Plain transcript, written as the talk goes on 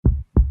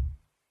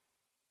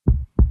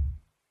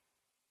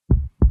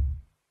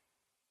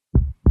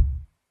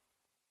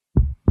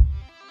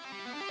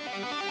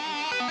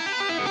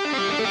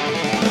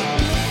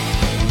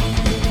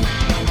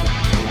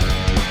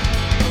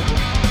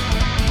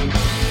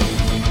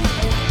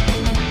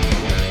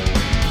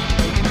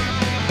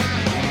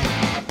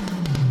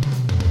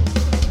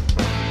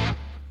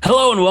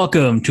Hello and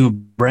welcome to a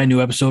brand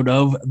new episode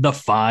of the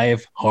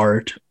Five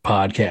Heart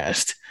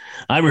Podcast.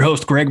 I'm your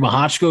host, Greg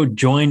Mahochko,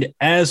 joined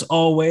as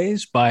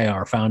always by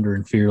our founder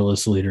and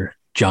fearless leader,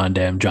 John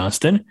Dam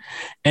Johnston,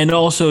 and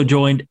also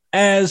joined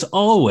as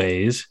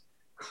always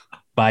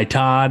by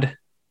Todd.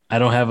 I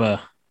don't have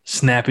a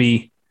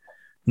snappy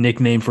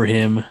nickname for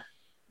him,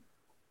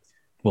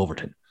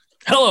 Wolverton.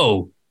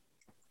 Hello,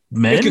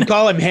 men. You can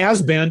call him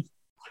has-been.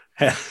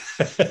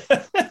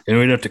 And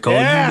we'd have to call you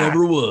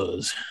never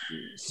was.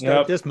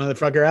 Start this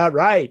motherfucker out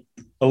right.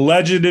 A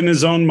legend in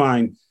his own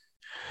mind.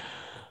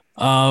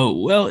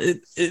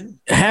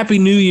 Happy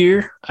New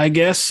Year, I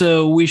guess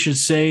we should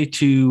say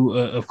to,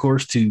 of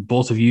course, to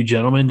both of you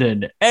gentlemen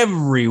and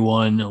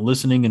everyone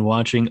listening and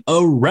watching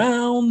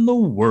around the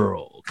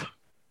world.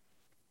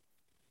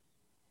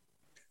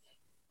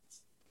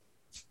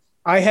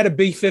 I had a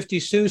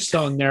B-52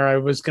 song there I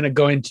was going to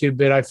go into,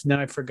 but I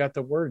forgot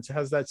the words.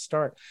 How's that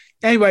start?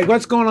 Anyway,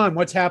 what's going on?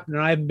 What's happening?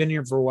 I haven't been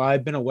here for a while.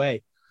 I've been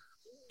away.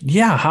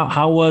 Yeah,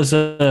 how was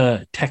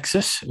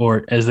Texas,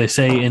 or as they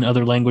say in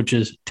other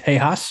languages,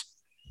 Tejas?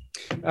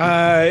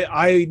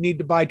 I need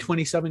to buy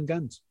 27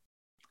 guns.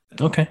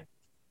 Okay.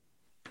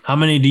 How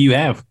many do you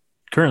have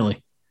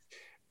currently?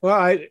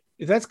 Well,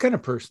 that's kind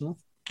of personal.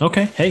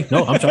 Okay. Hey,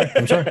 no, I'm sorry.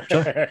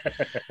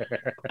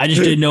 I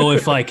just didn't know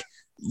if like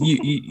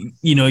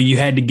you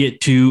had to get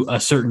to a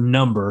certain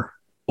number,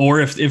 or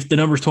if the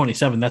number's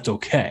 27, that's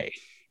okay.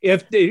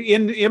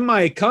 In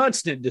my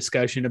constant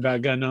discussion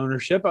about gun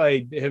ownership,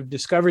 I have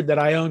discovered that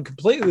I own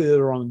completely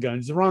the wrong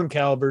guns, the wrong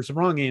calibers, the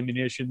wrong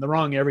ammunition, the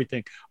wrong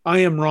everything. I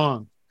am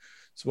wrong.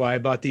 That's why I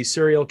bought these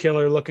serial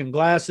killer looking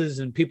glasses,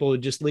 and people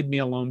would just leave me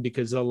alone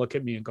because they'll look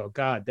at me and go,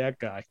 God, that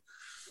guy.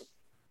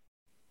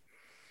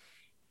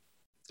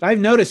 I've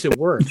noticed it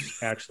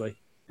works, actually.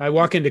 I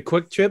walk into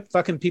Quick Trip,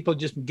 fucking people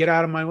just get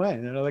out of my way.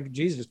 And they're like,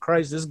 Jesus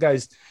Christ, this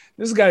guy's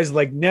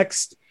like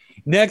next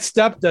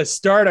up to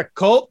start a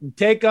cult and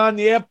take on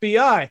the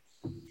FBI.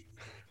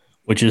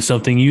 Which is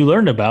something you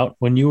learned about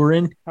when you were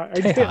in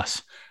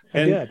Tejas.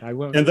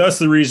 And thus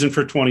the reason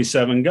for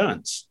 27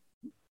 guns.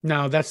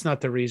 No, that's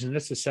not the reason.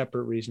 That's a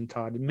separate reason,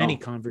 Todd. Many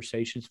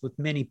conversations with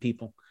many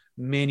people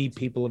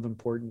of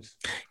importance.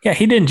 Yeah,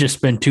 he didn't just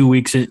spend 2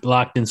 weeks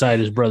locked inside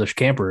his brother's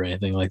camper or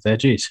anything like that.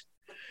 Jeez.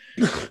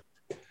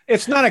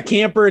 It's not a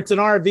camper. It's an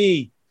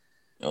RV.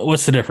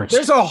 What's the difference?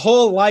 There's a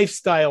whole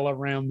lifestyle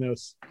around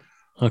this.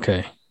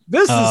 Okay.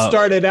 This has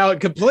started out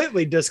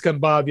completely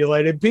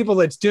discombobulated. People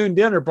that's tuned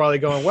in are probably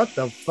going, what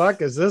the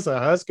fuck? Is this a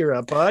Husker,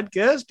 a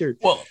podcaster?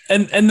 Well,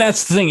 and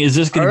that's the thing. Is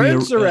this going to be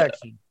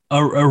insurrection?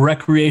 A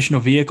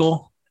recreational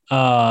vehicle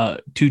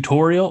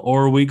tutorial,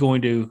 or are we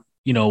going to,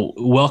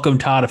 welcome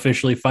Todd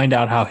officially, find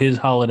out how his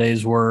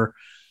holidays were,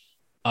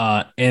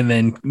 and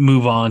then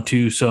move on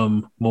to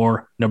some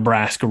more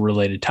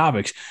Nebraska-related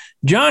topics?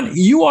 John,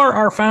 you are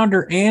our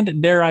founder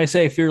and, dare I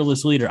say,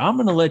 fearless leader. I'm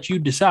going to let you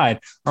decide.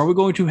 Are we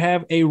going to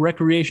have a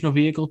recreational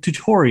vehicle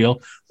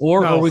tutorial,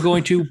 or are we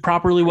going to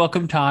properly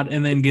welcome Todd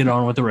and then get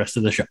on with the rest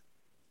of the show?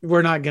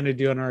 We're not going to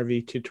do an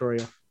RV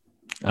tutorial.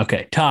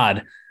 Okay.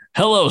 Todd,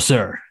 hello,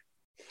 sir.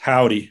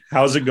 Howdy.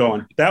 How's it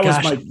going? That was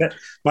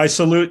my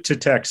salute to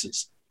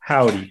Texas.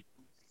 Howdy.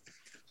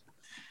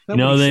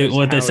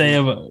 They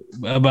say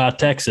about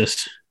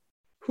Texas.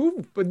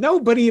 But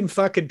nobody in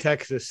fucking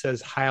Texas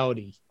says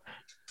howdy.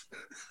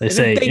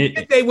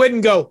 They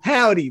wouldn't go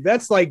howdy.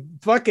 That's like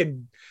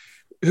fucking.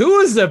 Who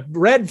is the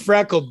red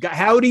freckled guy?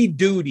 Howdy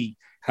doody.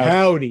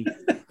 Howdy.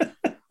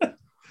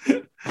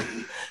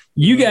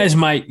 You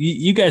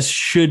guys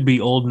should be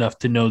old enough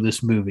to know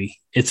this movie.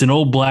 It's an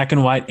old black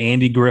and white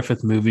Andy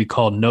Griffith movie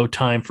called No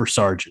Time for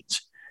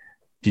Sergeants.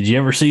 Did you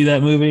ever see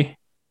that movie?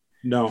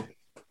 No.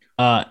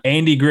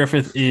 Andy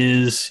Griffith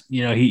is,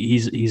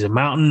 he's a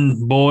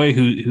mountain boy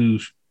who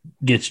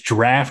gets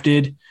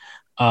drafted,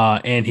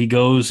 and he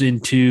goes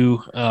into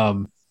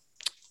I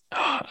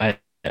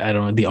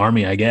don't know, the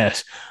Army, I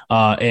guess,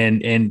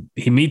 and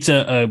he meets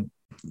a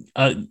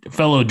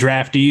fellow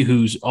draftee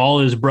who's all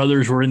his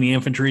brothers were in the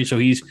infantry, so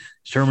he's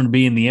determined to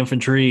be in the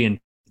infantry,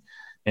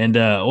 and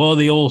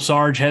the old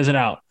Sarge has it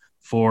out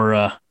for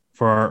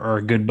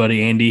our good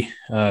buddy Andy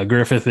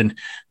Griffith,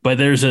 but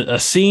there's a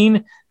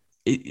scene.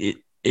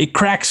 It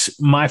cracks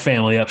my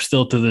family up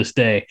still to this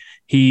day.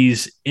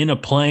 He's in a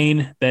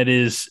plane that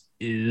is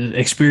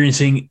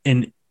experiencing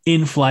an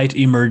in-flight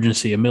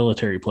emergency, a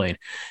military plane,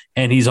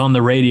 and he's on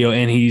the radio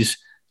and he's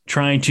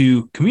trying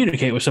to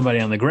communicate with somebody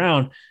on the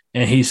ground,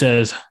 and he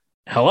says,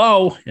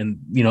 hello, and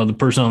the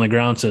person on the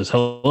ground says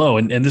hello,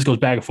 and this goes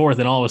back and forth,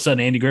 and all of a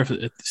sudden Andy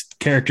Griffith's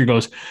character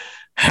goes,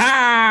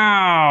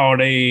 howdy.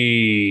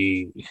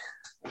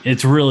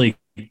 It's really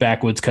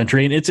backwoods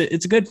country, and it's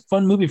a good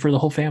fun movie for the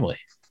whole family.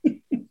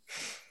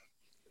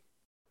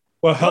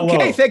 Well, hello.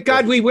 Okay, thank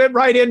God we went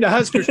right into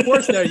Husker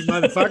sports there, you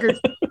motherfuckers.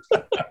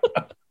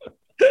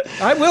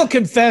 I will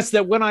confess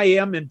that when I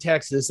am in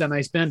Texas and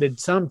I spend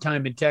some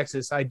time in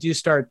Texas, I do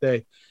start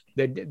the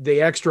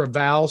extra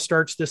vowel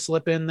starts to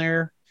slip in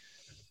there.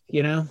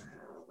 You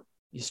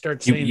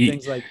start saying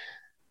things like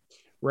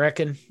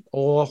reckon,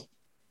 oil.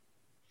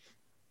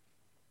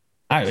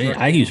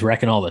 I use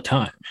reckon all the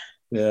time.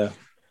 Yeah.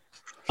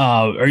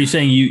 Are you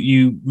saying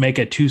you make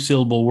a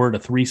 2-syllable word a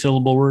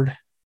 3-syllable word?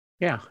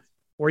 Yeah.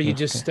 Or you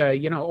just,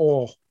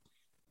 oil.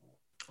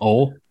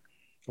 Oil?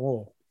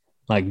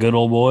 Like good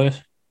old boys?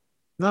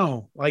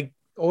 No, like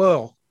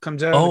oil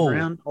comes out of the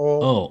ground.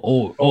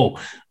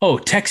 Oh,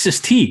 Texas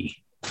tea.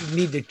 You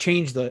need to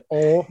change the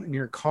oil in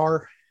your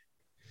car.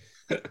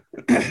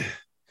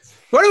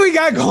 What do we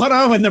got going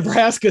on with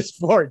Nebraska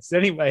sports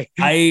anyway?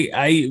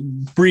 I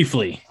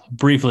briefly,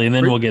 and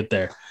then we'll get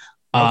there.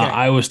 Okay.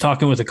 I was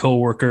talking with a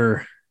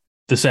coworker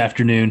this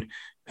afternoon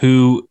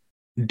who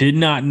did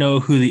not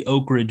know who the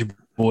Oak Ridge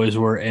Boys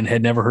were and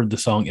had never heard the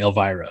song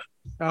Elvira.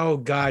 Oh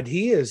God,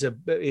 she is a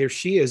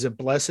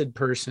blessed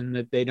person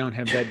that they don't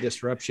have that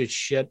disruption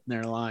shit in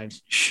their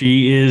lives.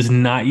 She is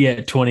not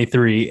yet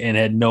 23 and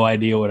had no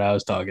idea what I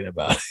was talking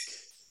about.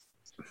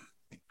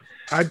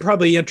 I'd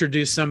probably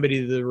introduce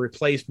somebody to the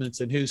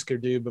Replacements and Husker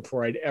Du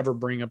before I'd ever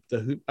bring up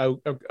the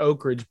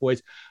Oak Ridge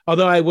Boys.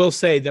 Although I will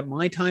say that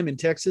my time in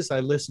Texas, I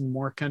listened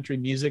more country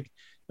music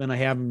than I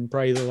have in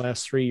probably the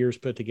last 3 years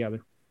put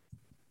together.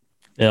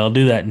 Yeah, I'll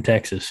do that in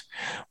Texas.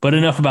 But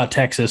enough about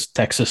Texas.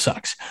 Texas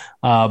sucks.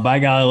 By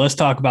golly, let's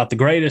talk about the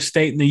greatest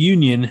state in the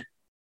union,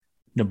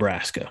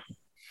 Nebraska.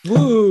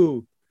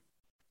 Woo!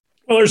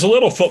 Well, there's a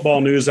little football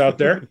news out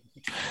there.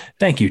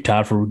 Thank you,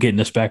 Todd, for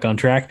getting us back on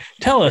track.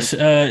 Tell us,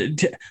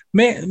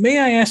 may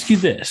I ask you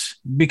this?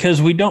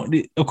 Because we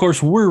don't, of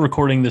course, we're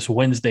recording this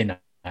Wednesday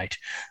night.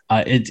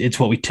 It's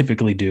what we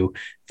typically do.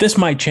 This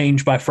might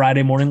change by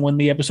Friday morning when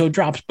the episode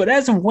drops. But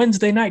as of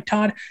Wednesday night,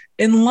 Todd,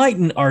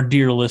 enlighten our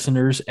dear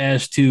listeners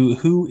as to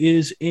who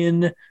is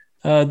in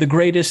the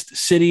greatest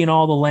city in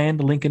all the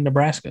land, Lincoln,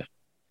 Nebraska.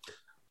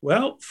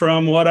 Well,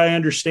 from what I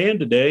understand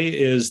today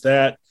is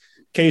that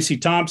Casey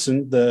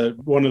Thompson,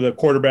 one of the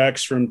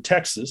quarterbacks from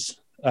Texas,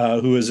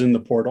 who is in the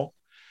portal,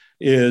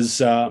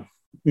 is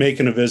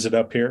making a visit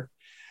up here.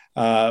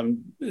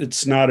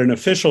 It's not an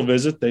official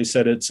visit. They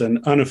said it's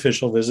an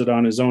unofficial visit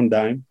on his own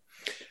dime.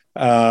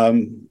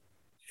 Then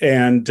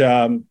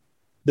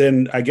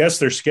I guess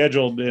they're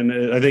scheduled,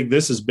 and I think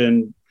this has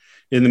been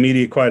in the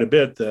media quite a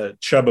bit, the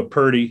Chubba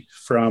Purdy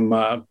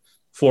from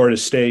Florida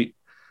State,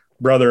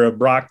 brother of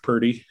Brock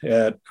Purdy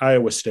at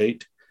Iowa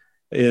State,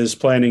 is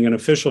planning an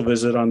official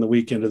visit on the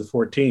weekend of the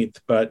 14th.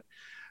 But,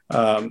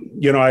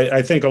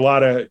 I think a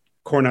lot of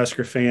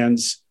Cornhusker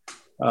fans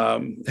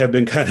have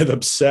been kind of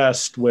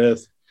obsessed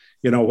with,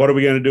 what are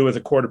we going to do with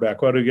a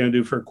quarterback? What are we going to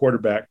do for a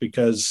quarterback?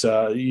 Because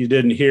you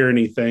didn't hear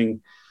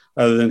anything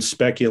other than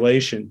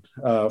speculation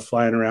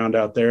flying around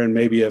out there, and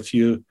maybe a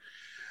few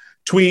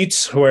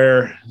tweets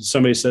where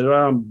somebody said,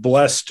 well, I'm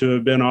blessed to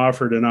have been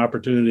offered an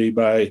opportunity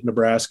by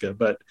Nebraska.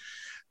 But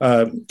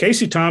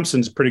Casey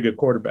Thompson's a pretty good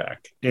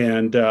quarterback.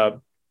 And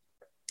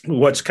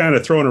what's kind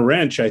of thrown a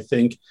wrench, I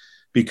think,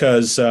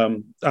 because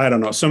I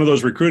don't know, some of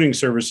those recruiting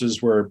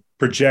services were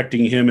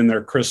projecting him in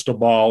their crystal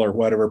ball or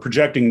whatever,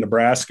 projecting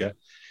Nebraska.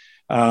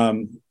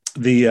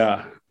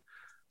 The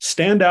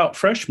standout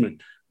freshman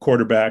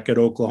quarterback at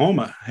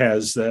Oklahoma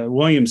has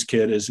Williams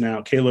kid is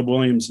now Caleb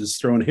Williams has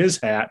thrown his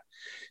hat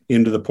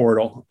into the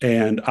portal.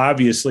 And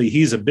obviously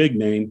he's a big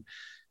name,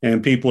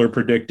 and people are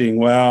predicting,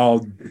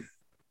 well,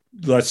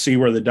 let's see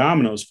where the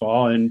dominoes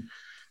fall. And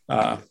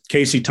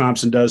Casey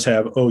Thompson does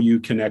have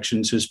OU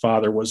connections. His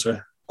father was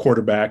a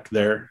quarterback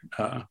there.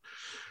 I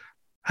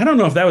don't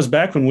know if that was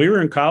back when we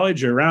were in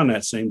college or around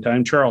that same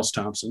time, Charles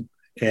Thompson.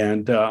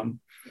 And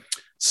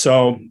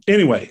so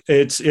anyway,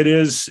 it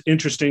is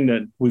interesting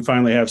that we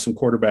finally have some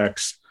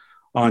quarterbacks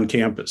on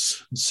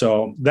campus.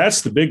 So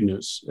that's the big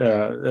news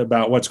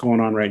about what's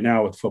going on right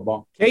now with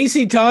football.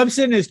 Casey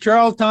Thompson is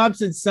Charles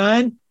Thompson's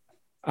son?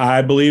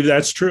 I believe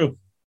that's true.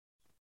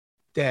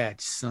 That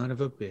son of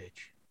a bitch.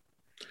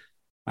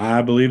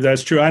 I believe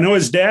that's true. I know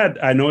his dad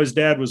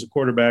was a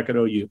quarterback at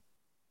OU,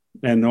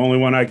 and the only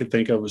one I could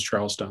think of was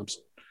Charles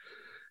Thompson.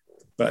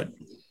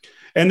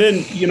 And then,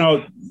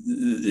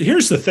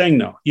 here's the thing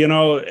though,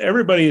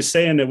 everybody is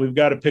saying that we've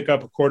got to pick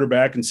up a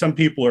quarterback, and some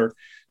people are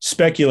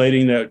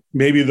speculating that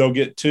maybe they'll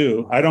get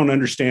two. I don't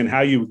understand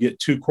how you would get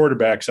two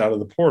quarterbacks out of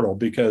the portal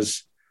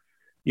because,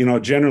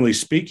 generally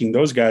speaking,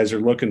 those guys are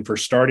looking for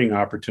starting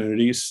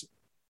opportunities.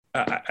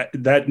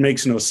 That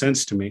makes no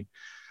sense to me.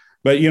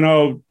 But,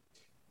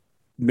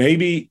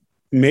 maybe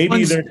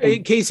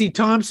Casey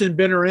Thompson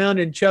been around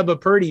and Chubba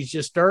Purdy's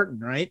just starting,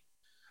 right?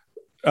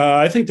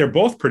 I think they're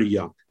both pretty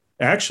young,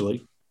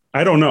 actually.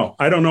 I don't know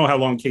how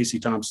long Casey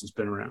Thompson's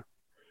been around.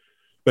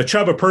 But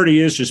Chubba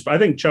Purdy I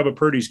think Chubba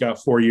Purdy's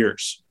got 4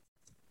 years.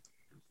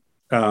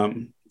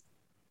 The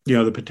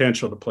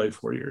potential to play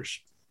 4 years.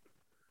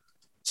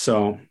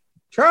 So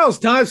Charles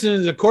Thompson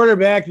is a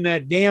quarterback in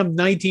that damn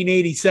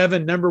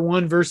 1987 number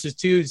 1 versus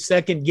 2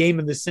 second game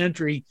of the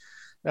century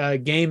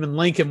game in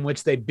Lincoln,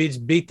 which they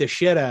beat the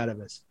shit out of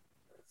us.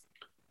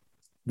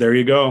 There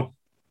you go.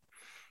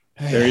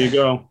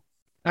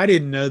 I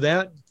didn't know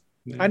that.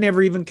 I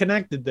never even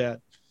connected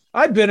that.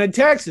 I've been in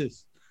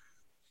Texas.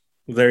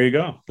 There you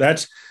go.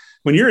 That's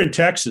when you're in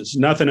Texas,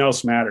 nothing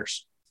else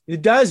matters.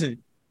 It doesn't.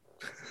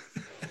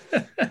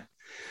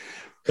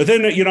 But But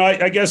then,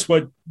 I guess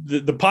what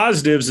the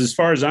positives, as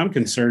far as I'm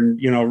concerned,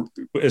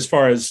 as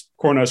far as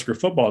Cornhusker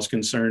football is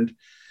concerned,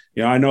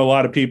 I know a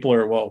lot of people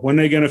are, well, when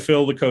are they going to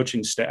fill the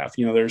coaching staff?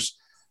 There's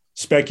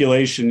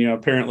speculation,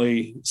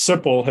 apparently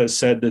Sipple has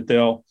said that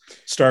they'll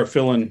start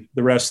filling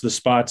the rest of the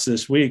spots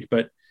this week,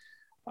 but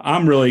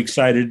I'm really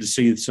excited to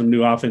see some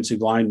new offensive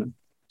linemen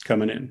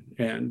coming in,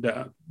 and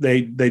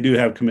they do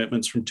have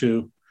commitments from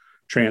 2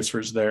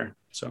 transfers there.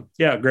 So,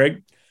 yeah,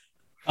 Greg.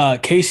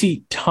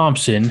 Casey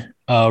Thompson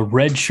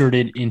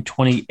redshirted in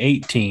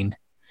 2018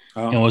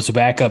 and was a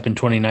backup in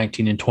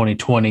 2019 and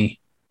 2020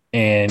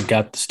 and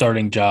got the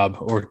starting job,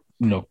 or,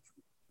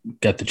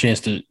 got the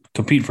chance to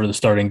compete for the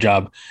starting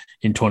job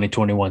in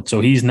 2021.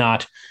 So he's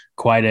not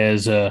quite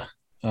as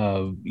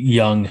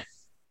young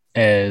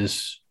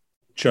as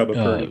Chubba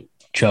Purdy.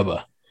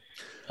 Chubba.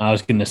 I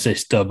was going to say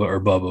Stubba or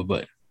Bubba,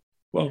 but.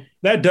 Well,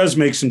 that does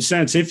make some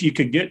sense if you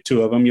could get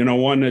 2 of them,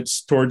 one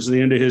that's towards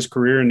the end of his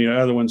career and the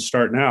other one's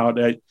starting out.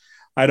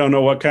 I don't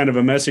know what kind of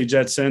a message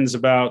that sends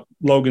about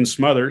Logan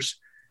Smothers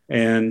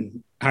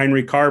and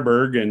Heinrich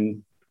Harburg, and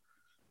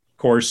of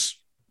course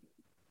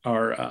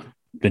our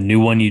the new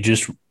one you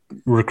just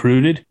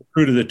recruited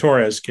the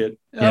Torres kid.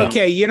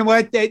 Okay, you know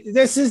what?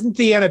 This isn't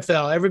the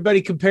NFL.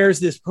 Everybody compares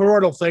this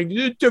portal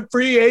thing to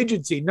free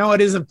agency. No,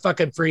 it isn't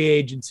fucking free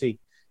agency.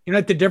 You know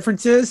what the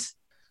difference is?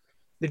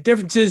 The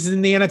difference is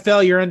in the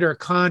NFL, you're under a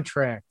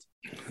contract.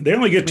 They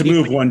only get to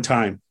move one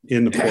time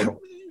in the portal.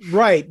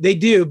 Right, they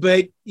do,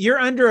 but you're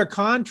under a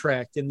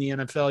contract in the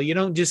NFL. You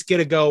don't just get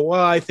to go,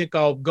 well, I think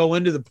I'll go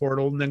into the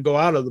portal and then go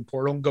out of the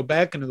portal and go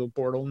back into the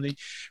portal. And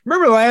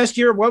remember last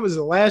year, what was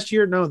it last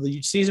year? No,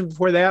 the season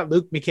before that,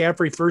 Luke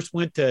McCaffrey first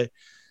went to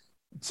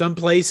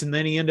someplace and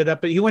then he ended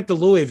up, he went to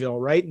Louisville,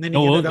 right? And then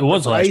he ended up it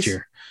was last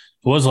year.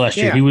 It was last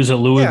year. He was at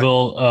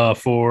Louisville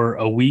for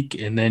a week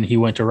and then he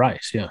went to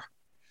Rice. Yeah.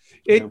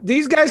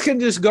 These guys can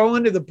just go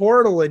into the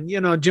portal and,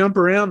 jump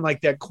around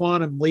like that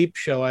Quantum Leap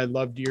show I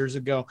loved years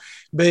ago.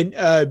 But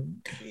I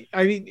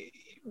mean,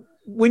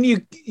 when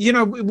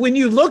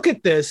you look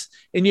at this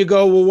and you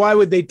go, well, why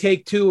would they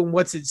take 2? And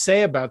what's it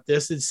say about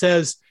this? It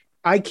says,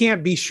 I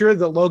can't be sure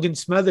that Logan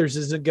Smothers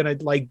isn't going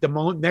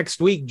to next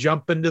week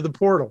jump into the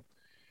portal,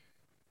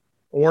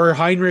 or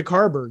Heinrich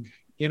Harburg.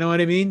 You know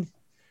what I mean?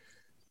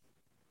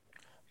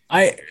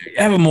 I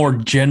have a more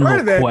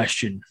general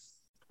question.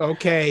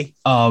 Okay.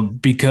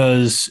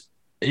 Because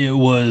it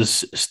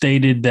was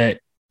stated that,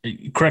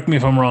 correct me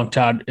if I'm wrong,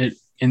 Todd,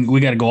 and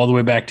we got to go all the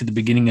way back to the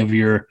beginning of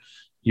your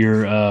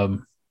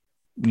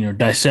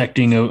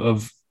dissecting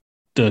of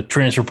the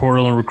transfer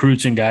portal and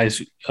recruits and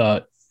guys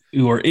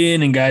who are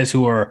in and guys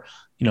who are,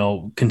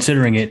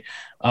 considering it.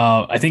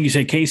 I think you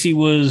said Casey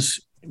was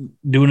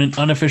doing an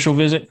unofficial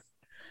visit.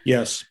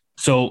 Yes.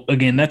 So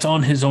again, that's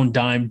on his own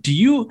dime.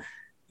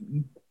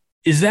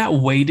 Is that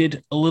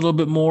weighted a little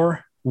bit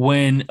more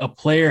when a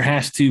player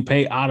has to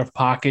pay out of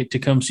pocket to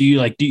come see you?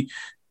 Like, do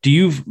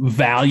you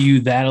value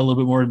that a little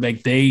bit more?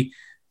 Like they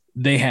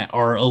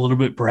are a little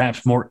bit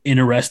perhaps more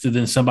interested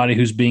than somebody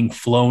who's being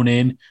flown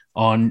in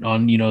on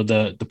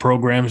the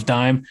program's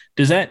dime.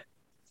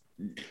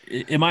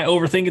 Am I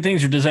overthinking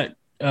things, or does that?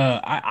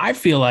 I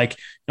feel like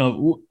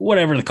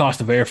whatever the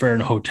cost of airfare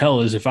in a hotel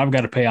is, if I've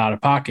got to pay out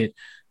of pocket,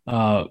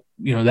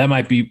 that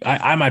might be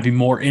I might be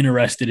more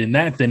interested in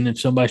that than if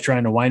somebody's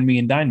trying to wine me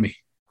and dine me.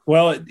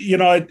 Well,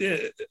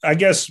 I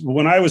guess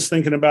when I was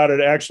thinking about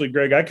it, actually,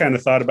 Greg, I kind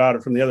of thought about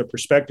it from the other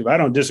perspective. I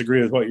don't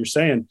disagree with what you're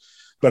saying,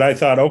 but I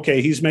thought, okay,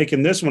 he's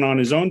making this one on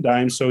his own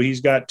dime, so he's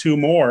got 2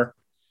 more,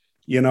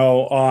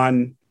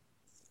 on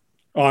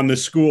the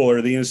school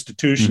or the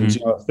institutions,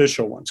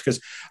 official ones.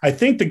 Because I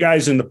think the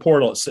guys in the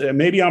portal,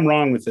 maybe I'm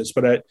wrong with this,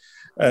 but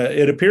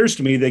it appears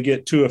to me they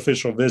get 2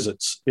 official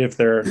visits if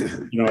they're,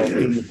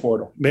 in the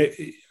portal.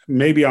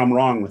 Maybe I'm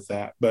wrong with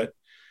that, but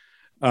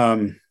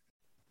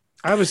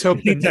I was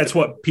hoping I think that's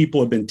what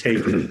people have been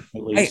taking.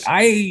 At least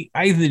I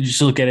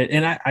just look at it,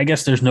 and I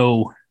guess there's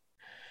no,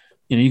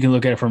 you can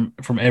look at it from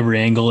every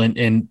angle,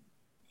 and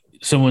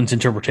someone's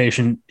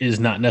interpretation is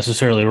not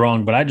necessarily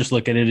wrong. But I just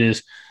look at it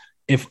as,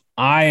 if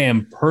I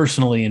am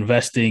personally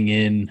investing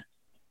in,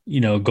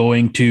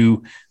 going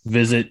to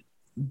visit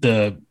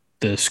the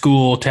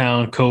school,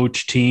 town,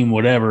 coach, team,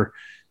 whatever,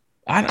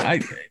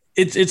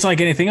 it's like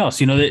anything else.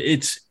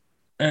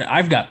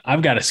 I've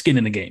got a skin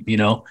in the game.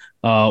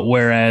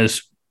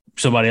 Whereas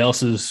somebody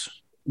else is,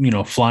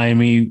 flying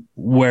me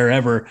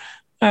wherever.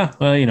 I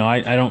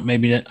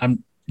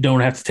don't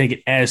have to take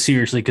it as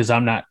seriously because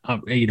I'm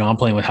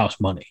playing with house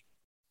money.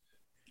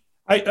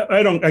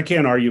 I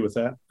can't argue with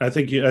that. I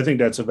think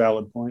that's a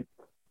valid point.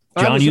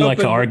 John, you like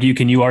to argue.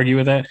 Can you argue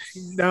with that?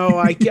 No,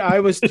 I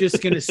was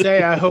just going to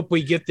say, I hope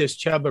we get this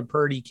Chubba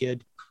Purdy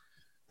kid,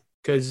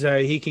 because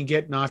he can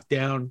get knocked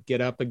down,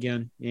 get up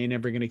again. You ain't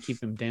ever going to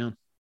keep him down.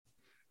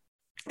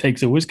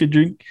 Takes a whiskey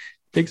drink,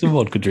 takes a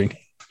vodka drink.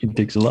 He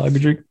takes a lager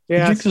drink.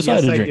 Yes, I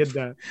did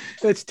that.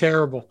 That's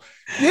terrible.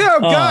 Yeah,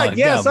 God,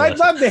 yes. I'd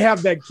love to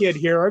have that kid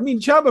here. I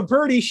mean, Chubba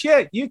Purdy,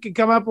 shit. You can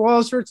come up with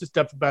all sorts of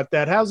stuff about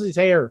that. How's his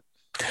hair?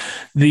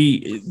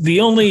 The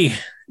only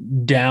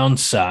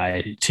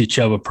downside to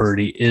Chubba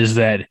Purdy is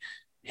that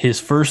His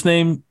first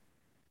name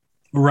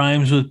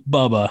rhymes with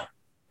Bubba.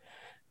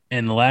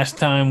 And the last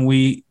time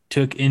we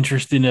took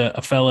interest in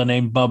a fella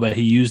named Bubba,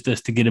 he used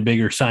us to get a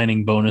bigger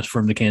signing bonus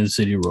from the Kansas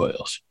City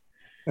Royals.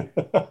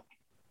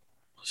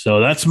 So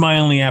that's my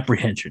only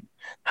apprehension.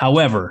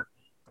 However,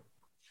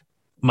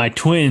 my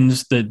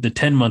twins, the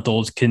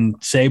 10-month-olds,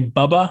 can say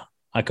Bubba.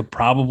 I could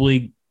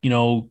probably,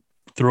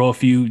 throw a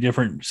few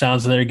different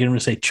sounds in there, get them to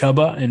say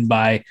Chubba, and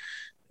by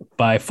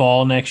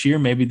fall next year,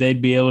 maybe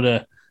they'd be able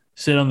to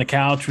sit on the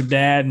couch with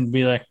Dad and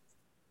be like,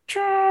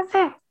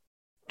 Chubba,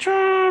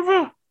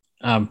 Chubba.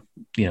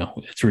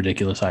 It's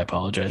ridiculous. I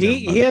apologize.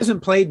 He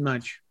hasn't played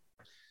much.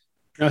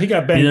 No, he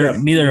got banged up.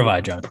 Neither have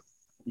I, John.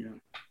 Yeah.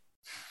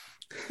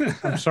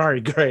 I'm sorry,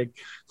 Greg.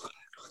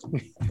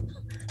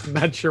 I'm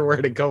not sure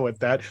where to go with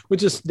that. We'll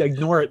just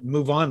ignore it and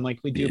move on like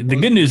we do. The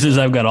good news is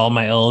I've got all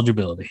my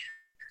eligibility.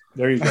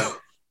 There you go.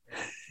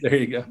 There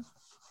you go.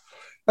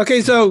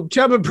 Okay, so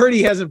Chubba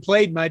Purdy hasn't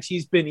played much.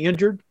 He's been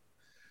injured.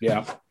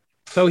 Yeah.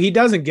 So he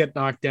doesn't get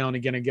knocked down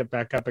again and get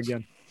back up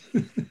again.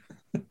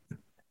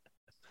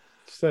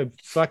 So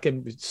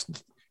fucking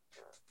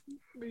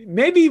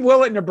maybe he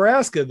will at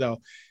Nebraska,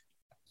 though.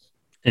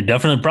 It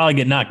definitely probably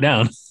get knocked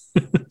down.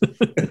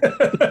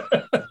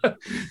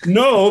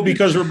 No,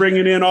 because we're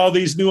bringing in all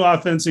these new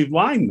offensive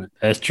linemen.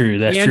 That's true.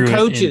 That's and true.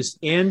 Coaches.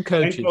 And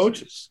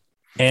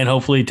And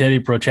hopefully Teddy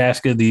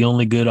Prochaska, the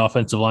only good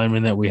offensive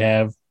lineman that we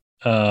have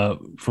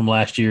from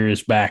last year,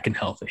 is back and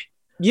healthy.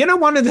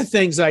 One of the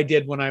things I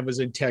did when I was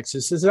in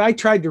Texas is that I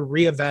tried to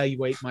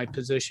reevaluate my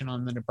position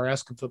on the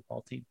Nebraska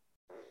football team.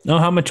 Oh,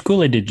 how much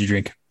Kool-Aid did you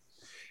drink?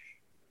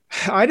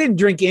 I didn't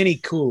drink any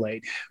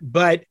Kool-Aid,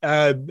 but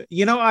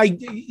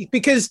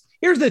because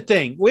here's the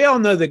thing. We all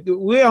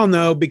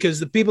know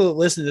because the people that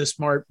listen to this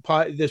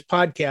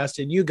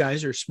podcast, and you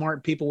guys are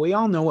smart people, we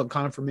all know what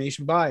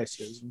confirmation bias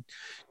is. And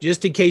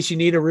just in case you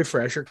need a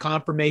refresher,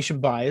 confirmation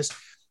bias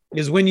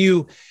is when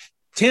you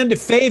tend to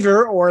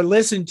favor or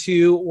listen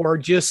to or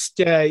just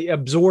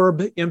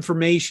absorb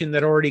information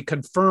that already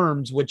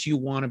confirms what you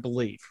want to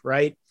believe,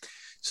 right?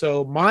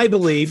 So my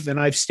belief, and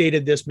I've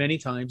stated this many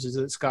times, is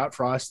that Scott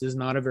Frost is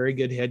not a very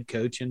good head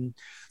coach. And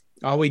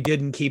all we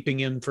did in keeping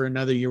him for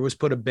another year was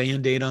put a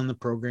Band-Aid on the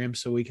program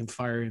so we can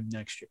fire him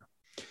next year.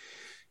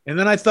 And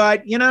then I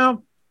thought,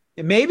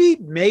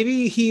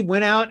 maybe he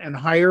went out and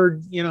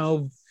hired,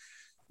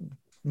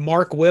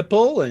 Mark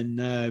Whipple and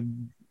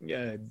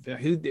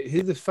who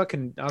the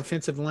fucking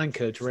offensive line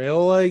coach,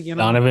 Raiola,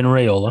 Donovan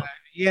Raiola.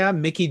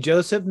 Mickey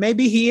Joseph.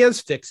 Maybe he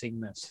is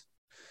fixing this.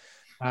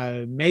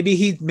 Maybe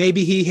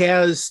he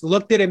has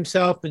looked at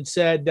himself and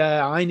said,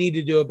 I need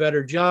to do a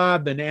better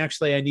job. And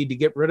actually I need to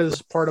get rid of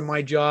this part of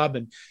my job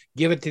and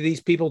give it to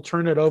these people,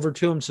 turn it over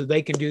to them so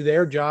they can do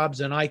their jobs.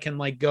 And I can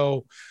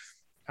go,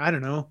 I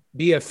don't know,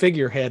 be a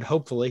figurehead,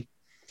 hopefully.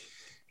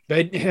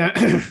 But,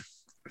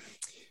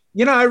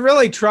 I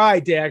really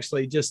tried to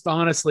actually just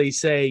honestly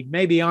say,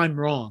 maybe I'm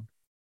wrong,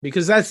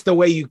 because that is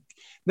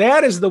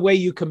the way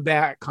you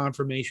combat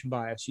confirmation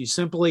bias. You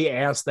simply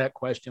ask that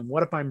question.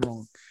 What if I'm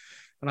wrong?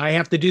 And I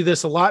have to do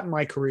this a lot in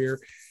my career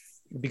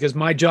because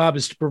my job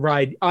is to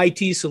provide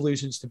IT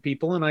solutions to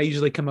people. And I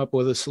usually come up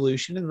with a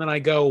solution. And then I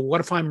go,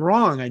 what if I'm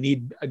wrong? I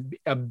need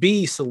a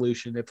B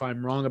solution if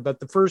I'm wrong about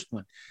the first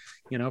one.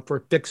 If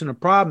we're fixing a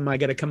problem, I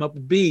got to come up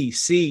with B,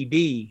 C,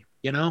 D,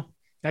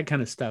 that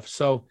kind of stuff.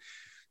 So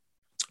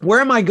where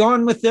am I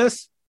going with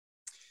this?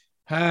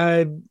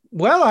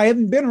 Well, I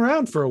haven't been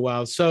around for a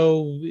while.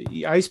 So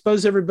I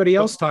suppose everybody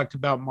else talked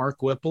about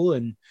Mark Whipple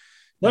and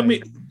let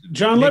me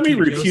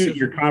refute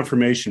your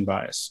confirmation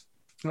bias.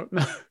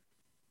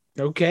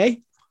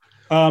 Okay.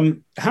 How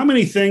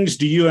many things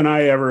do you and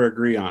I ever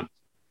agree on?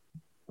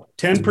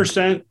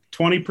 10%,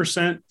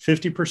 20%,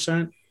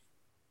 50%?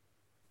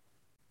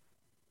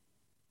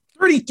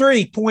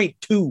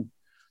 33.2.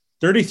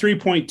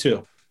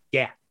 33.2.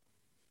 Yeah.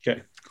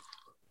 Okay.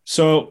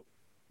 So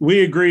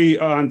we agree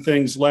on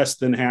things less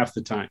than half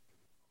the time.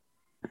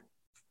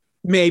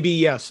 Maybe,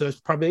 yes. That's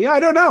probably, I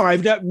don't know.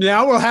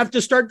 Now we'll have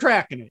to start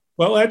tracking it.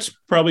 Well, that's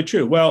probably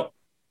true. Well,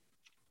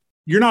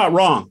 you're not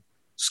wrong.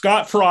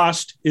 Scott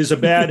Frost is a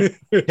bad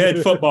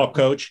head football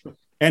coach,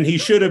 and he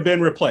should have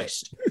been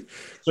replaced.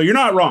 So you're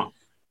not wrong.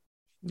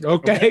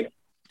 Okay.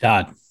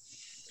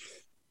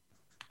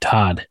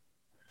 Todd,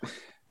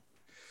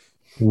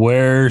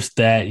 where's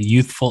that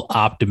youthful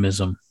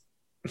optimism?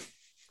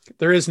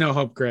 There is no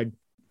hope, Greg.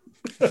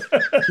 But,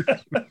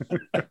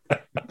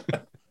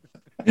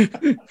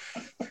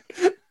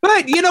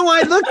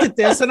 I looked at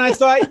this and I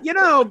thought, you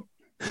know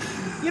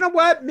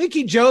what?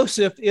 Mickey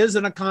Joseph is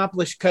an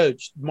accomplished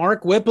coach.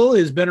 Mark Whipple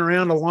has been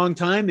around a long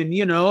time. And,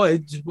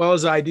 as well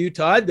as I do,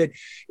 Todd, that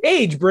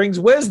age brings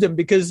wisdom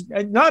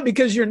not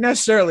because you're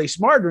necessarily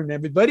smarter than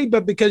everybody,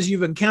 but because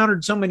you've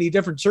encountered so many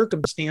different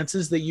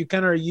circumstances that you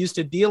kind of are used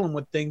to dealing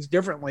with things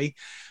differently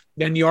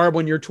than you are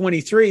when you're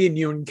 23 and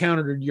you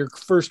encountered your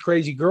first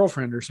crazy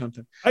girlfriend or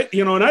something.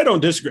 And I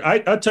don't disagree.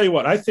 I'll tell you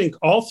what, I think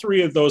all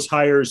three of those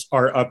hires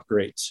are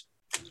upgrades.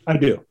 I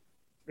do.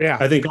 Yeah.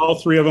 I think all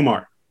three of them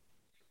are.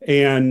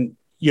 And,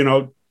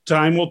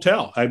 time will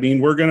tell. I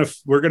mean, we're going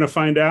to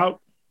find out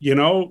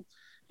in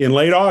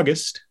late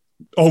August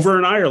over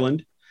in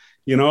Ireland,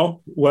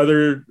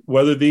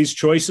 whether these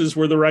choices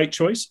were the right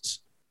choices.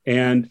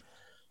 And,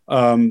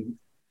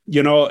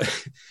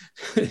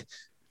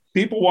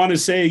 people want to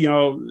say,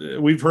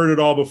 we've heard it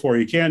all before.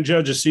 You can't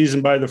judge a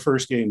season by the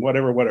first game,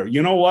 whatever.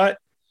 You know what?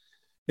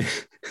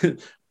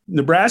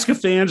 Nebraska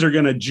fans are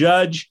going to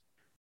judge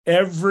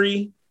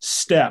every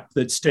step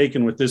that's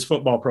taken with this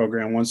football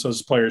program once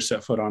those players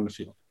set foot on the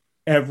field.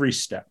 Every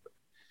step.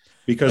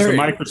 Because the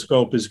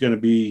microscope is going to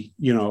be,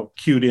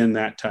 cued in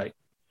that tight.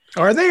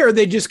 Are they, or are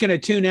they just going to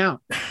tune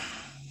out?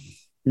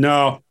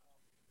 No,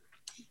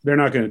 they're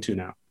not going to tune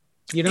out.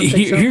 You don't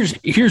think so?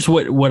 Here's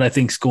what I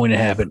think is going to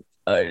happen.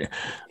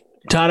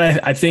 Todd,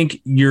 I think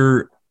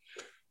you're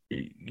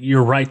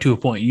right to a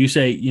point. You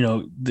say,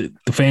 the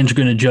fans are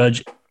going to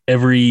judge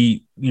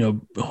every,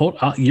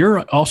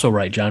 you're also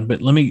right, John,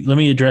 but let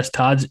me address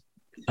Todd's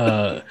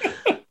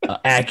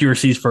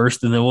accuracies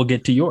first, and then we'll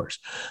get to yours.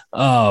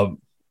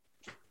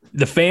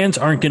 The fans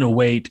aren't going to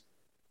wait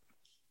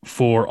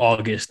for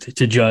August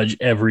to judge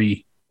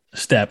every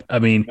step. I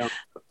mean,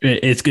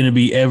 it's going to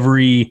be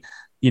every,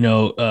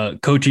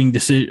 coaching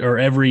decision or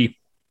every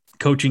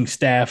coaching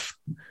staff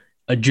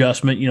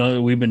adjustment,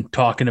 we've been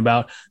talking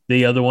about.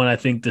 The other one I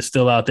think that's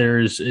still out there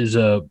is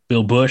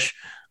Bill Bush,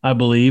 I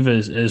believe,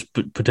 as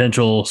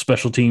potential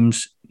special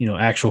teams,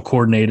 actual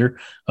coordinator,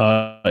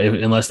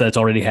 unless that's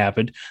already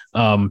happened.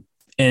 And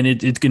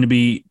it's going to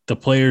be the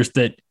players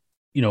that,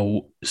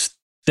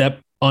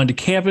 step onto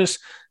campus,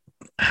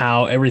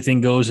 how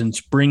everything goes in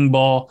spring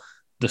ball,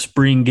 the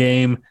spring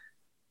game,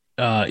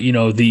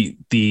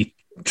 the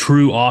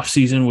true off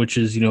season, which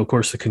is, of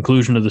course, the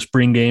conclusion of the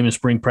spring game and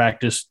spring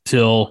practice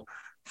till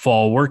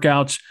fall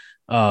workouts,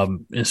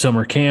 in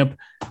summer camp.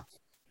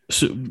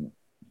 So,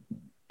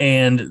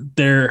 and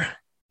they're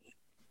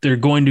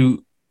going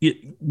to,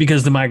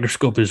 because the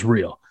microscope is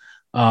real.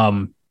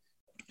 And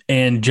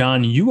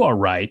John, you are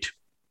right.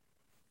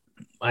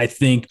 I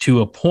think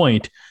to a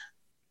point,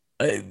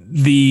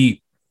 the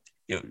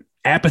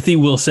apathy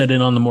will set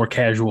in on the more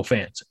casual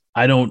fans.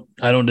 I don't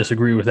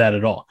disagree with that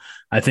at all.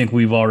 I think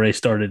we've already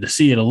started to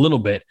see it a little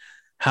bit.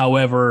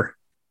 However,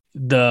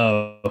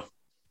 the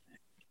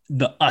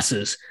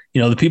us's,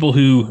 the people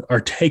who are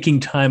taking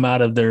time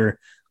out of their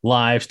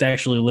lives to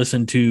actually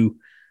listen to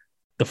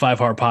the Five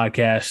Heart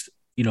podcast,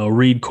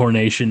 read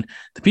Coronation,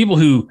 the people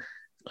who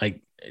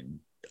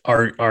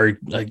are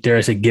like, dare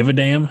I say, give a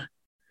damn,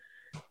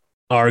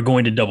 are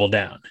going to double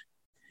down.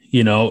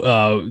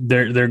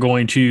 They're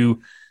going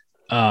to,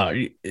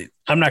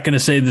 I'm not going to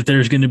say that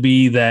there's going to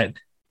be that,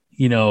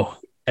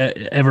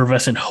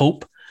 effervescent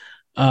hope.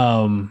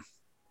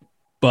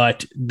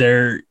 But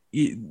there's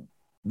going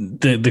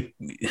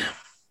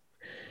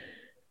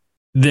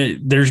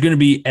to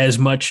be as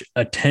much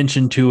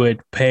attention to it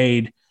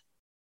paid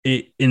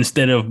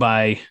instead of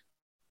by,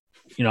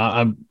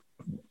 the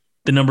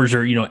numbers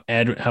are,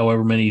 add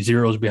however many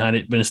zeros behind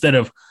it, but instead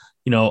of,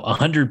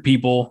 100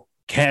 people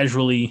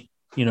casually,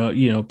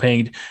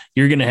 paying,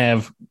 you're going to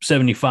have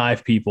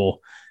 75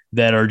 people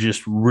that are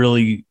just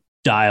really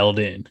dialed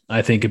in,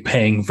 I think, and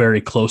paying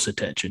very close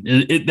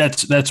attention.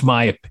 That's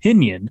my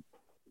opinion.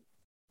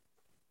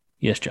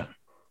 Yes, John.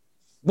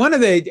 One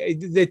of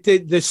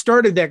the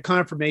started that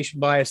confirmation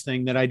bias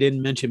thing that I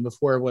didn't mention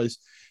before was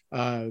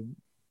all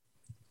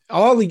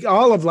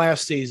of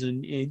last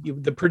season,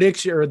 the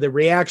prediction or the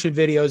reaction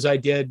videos I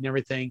did and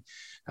everything.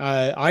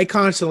 I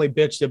constantly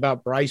bitched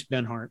about Bryce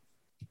Benhart,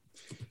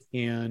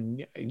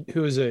 and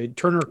who was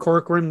Turner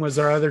Corcoran was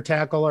our other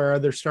tackle, our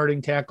other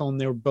starting tackle, and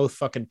they were both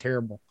fucking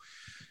terrible.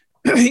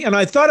 And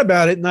I thought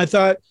about it, and I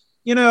thought,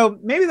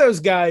 maybe those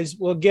guys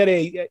will get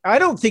I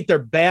don't think they're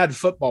bad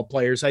football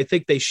players. I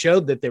think they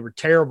showed that they were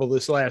terrible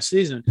this last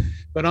season.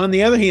 But on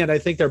the other hand, I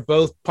think they're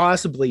both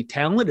possibly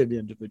talented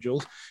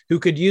individuals who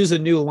could use a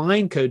new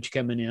line coach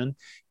coming in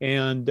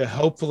and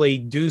hopefully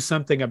do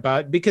something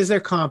about, because their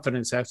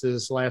confidence after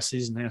this last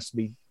season has to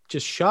be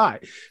just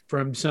shot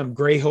from some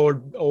gray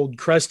old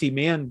crusty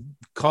man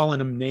calling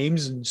them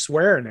names and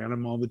swearing at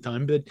them all the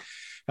time. But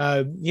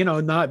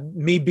not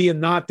me being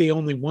not the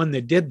only one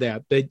that did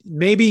that, but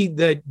maybe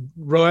the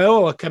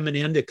Royola coming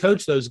in to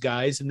coach those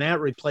guys, and that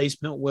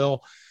replacement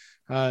will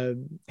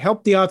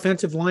help the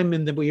offensive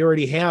linemen that we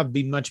already have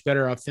be much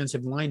better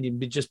offensive linemen,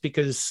 but just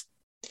because,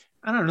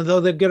 I don't know, though,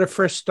 they'll get a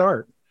fresh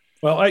start.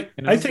 Well, I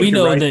think we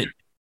know right. that.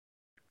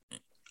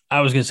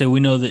 I was going to say,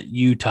 we know that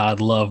you, Todd,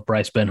 love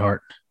Bryce Benhart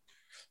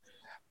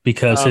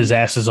because his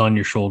ass is on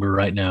your shoulder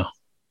right now.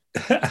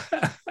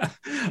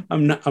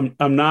 I'm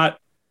not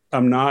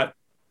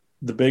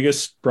the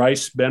biggest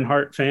Bryce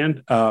Benhart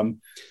fan.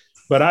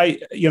 But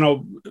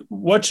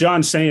what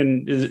John's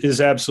saying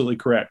is absolutely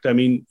correct. I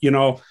mean,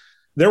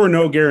 there were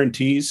no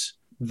guarantees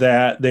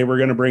that they were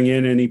going to bring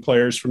in any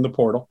players from the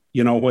portal,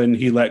 when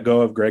he let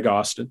go of Greg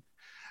Austin.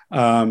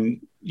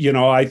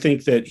 I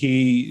think that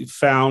he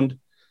found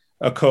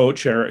a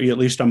coach, or at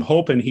least I'm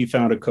hoping he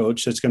found a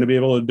coach that's going to be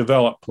able to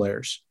develop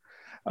players.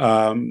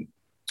 The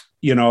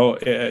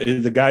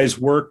guys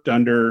worked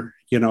under,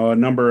 a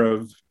number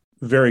of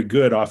very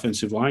good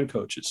offensive line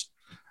coaches.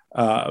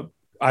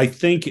 I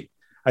think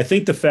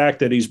the fact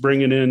that he's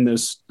bringing in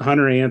this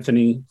Hunter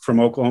Anthony from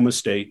Oklahoma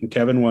State and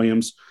Kevin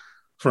Williams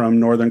from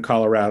Northern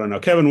Colorado. Now,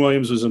 Kevin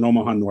Williams was an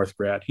Omaha North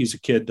grad. He's a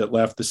kid that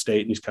left the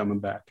state and he's coming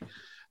back.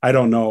 I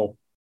don't know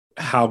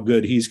how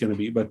good he's going to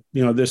be, but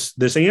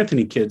this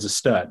Anthony kid's a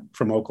stud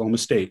from Oklahoma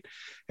State,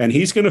 and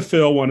he's going to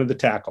fill one of the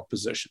tackle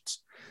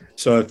positions.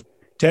 So if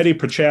Teddy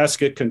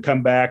Prochaska can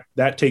come back,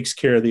 that takes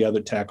care of the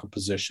other tackle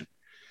position.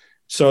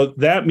 So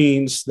that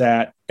means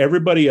that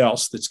everybody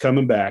else that's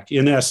coming back,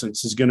 in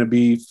essence, is going to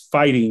be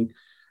fighting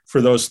for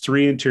those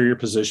three interior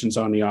positions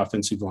on the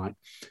offensive line.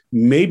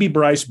 Maybe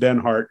Bryce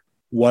Benhart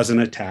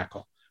wasn't a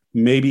tackle.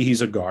 Maybe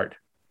he's a guard.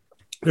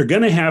 They're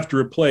going to have to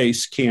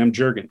replace Cam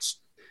Jurgens.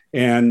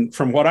 And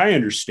from what I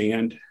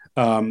understand,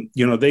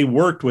 they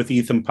worked with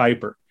Ethan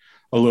Piper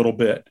a little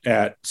bit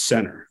at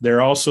center.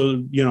 They're also,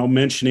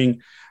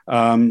 mentioning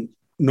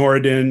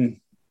Noradin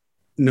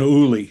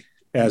Nauli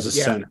as a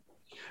center.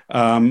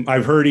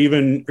 I've heard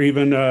even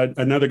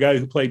another guy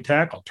who played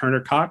tackle,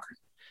 Turner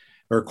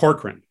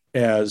Corcoran,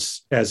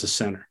 as a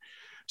center.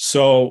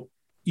 So,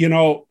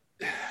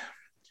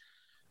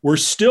 we're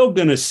still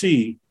going to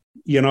see,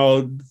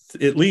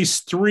 at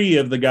least three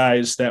of the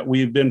guys that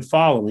we've been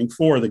following,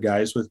 four of the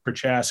guys with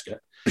Prochaska,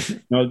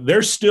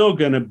 they're still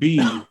going to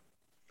be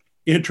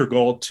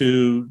integral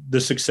to the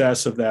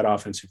success of that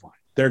offensive line.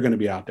 They're going to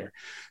be out there.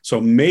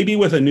 So maybe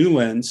with a new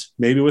lens,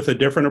 maybe with a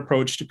different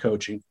approach to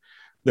coaching,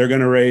 they're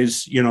going to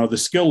raise, the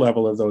skill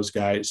level of those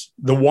guys,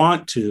 the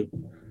want to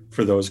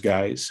for those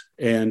guys.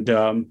 And,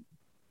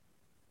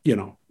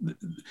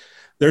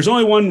 there's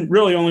only one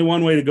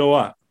way to go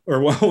up,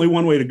 or only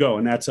one way to go,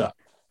 and that's up.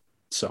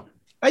 So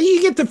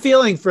you get the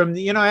feeling from,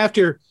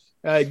 after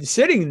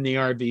sitting in the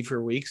RV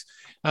for weeks,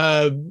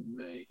 I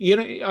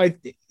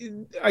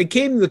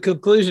came to the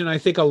conclusion, I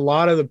think a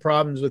lot of the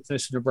problems with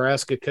this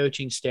Nebraska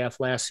coaching staff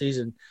last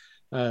season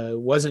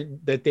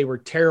wasn't that they were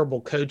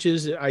terrible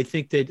coaches. I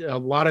think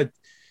that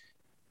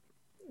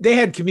they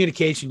had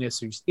communication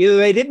issues. Either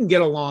they didn't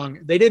get along,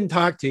 they didn't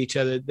talk to each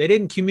other, they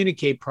didn't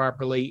communicate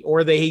properly,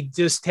 or they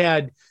just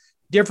had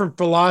different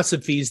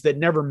philosophies that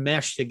never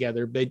meshed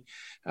together. But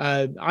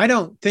I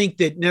don't think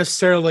that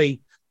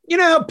necessarily,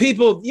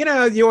 people,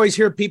 you always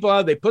hear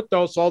people, they put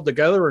those all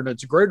together and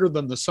it's greater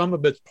than the sum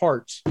of its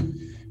parts.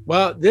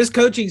 Well, this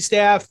coaching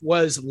staff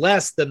was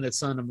less than the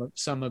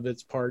sum of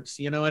its parts.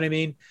 You know what I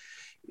mean?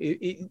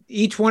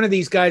 Each one of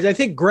these guys, I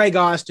think Greg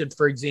Austin,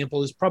 for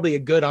example, is probably a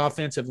good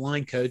offensive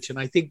line coach. And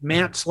I think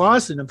Matt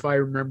Slauson, if I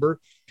remember,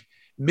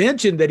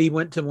 mentioned that he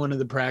went to one of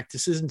the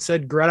practices and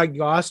said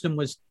Greg Austin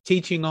was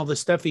teaching all the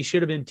stuff he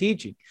should have been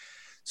teaching.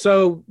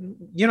 So,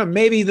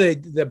 maybe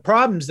the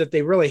problems that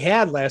they really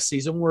had last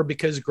season were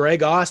because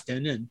Greg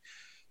Austin and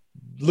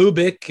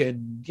Lubick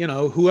and,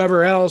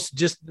 whoever else,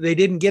 they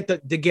didn't get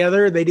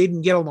together. They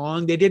didn't get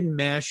along. They didn't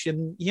mesh.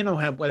 And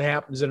what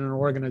happens in an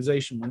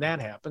organization when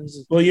that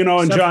happens. Well,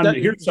 and John,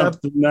 here's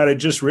something that I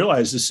just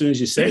realized as soon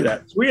as you say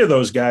that. Three of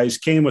those guys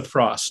came with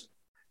Frost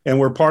and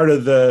were part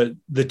of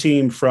the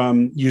team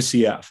from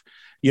UCF.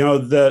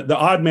 The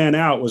odd man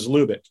out was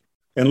Lubick.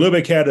 And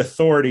Lubick had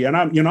authority, and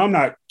I'm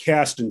not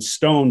casting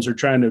stones or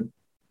trying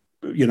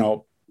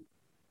to,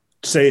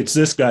 say it's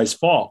this guy's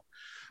fault,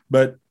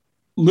 but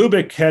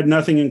Lubick had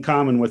nothing in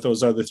common with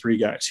those other three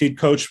guys. He'd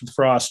coached with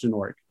Frost in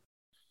Oregon.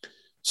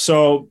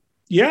 So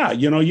yeah,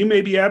 you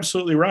may be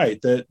absolutely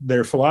right that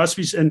their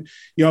philosophies and,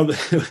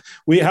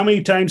 how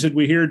many times did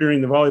we hear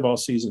during the volleyball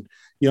season,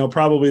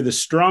 probably the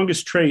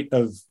strongest trait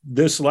of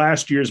this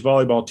last year's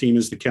volleyball team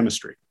is the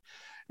chemistry.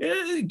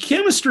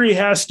 Chemistry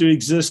has to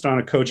exist on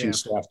a coaching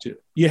staff too.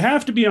 You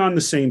have to be on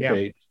the same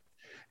page.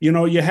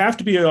 You have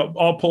to be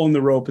all pulling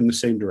the rope in the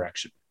same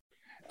direction.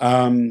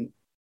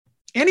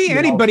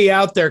 Anybody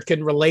out there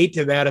can relate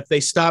to that if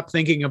they stop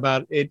thinking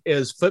about it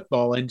as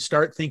football and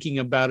start thinking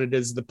about it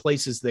as the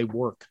places they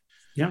work.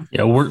 Yeah.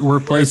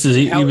 Workplaces,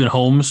 even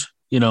homes,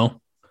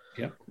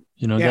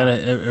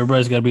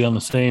 everybody's got to be on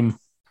the same.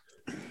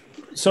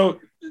 So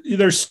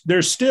there's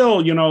still,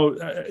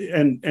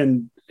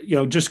 and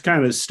just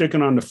kind of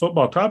sticking on the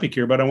football topic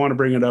here, but I want to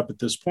bring it up at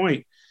this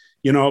point.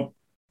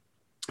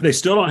 They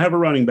still don't have a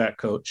running back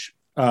coach.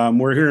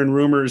 We're hearing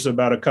rumors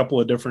about a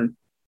couple of different,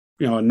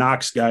 a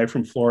Knox guy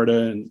from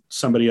Florida and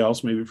somebody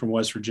else, maybe from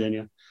West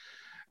Virginia.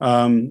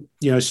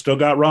 Still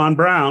got Ron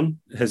Brown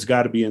has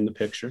got to be in the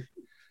picture.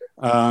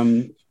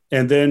 And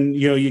then,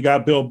 you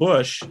got Bill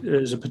Bush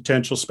as a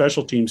potential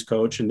special teams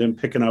coach, and then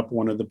picking up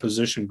one of the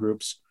position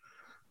groups,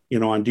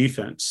 on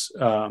defense.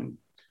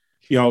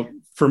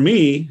 For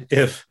me,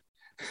 if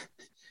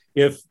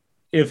Bill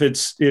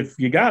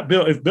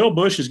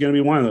Bush is going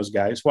to be one of those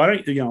guys, why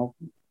don't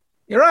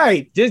you're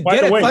right. Just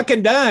get it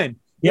fucking done.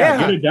 Yeah,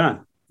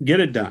 get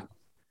it done.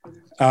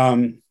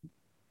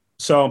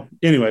 So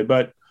anyway,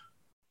 but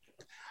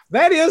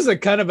that is a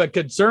kind of a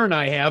concern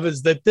I have,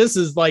 is that this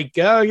is like,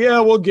 oh yeah,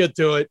 we'll get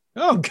to it.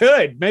 Oh,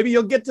 good. Maybe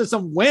you'll get to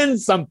some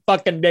wins some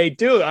fucking day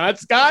too, huh,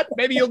 Scott?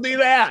 Maybe you'll do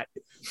that.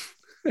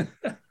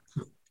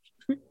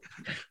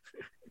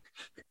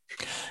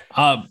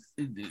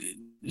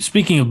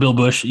 Speaking of Bill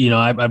Bush,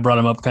 I brought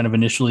him up kind of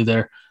initially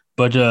there,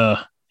 but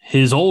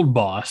his old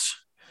boss,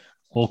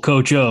 well,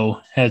 Coach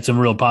O, had some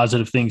real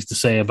positive things to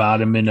say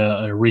about him in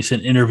a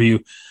recent interview.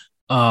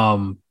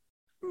 Just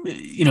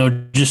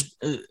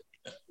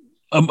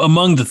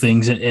among the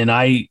things, and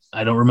I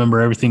don't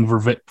remember everything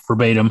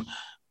verbatim,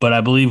 but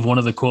I believe one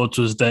of the quotes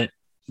was that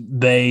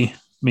they,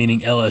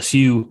 meaning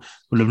LSU,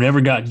 would have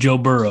never got Joe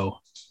Burrow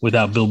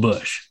without Bill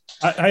Busch.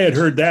 I had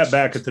heard that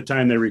back at the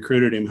time they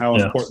recruited him, how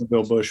important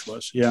Bill Busch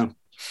was. Yeah.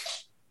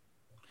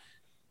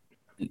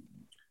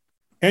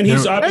 And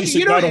he's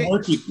obviously got a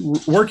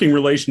working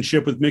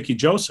relationship with Mickey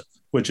Joseph,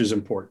 which is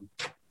important.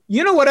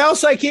 You know what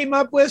else I came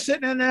up with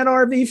sitting in that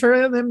RV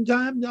for them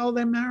times, all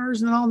them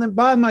hours and all them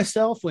by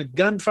myself with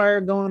gunfire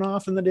going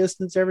off in the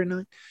distance every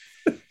night?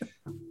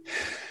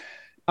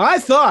 I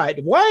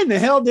thought, why in the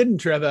hell didn't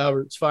Trev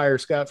Alberts fire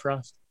Scott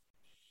Frost?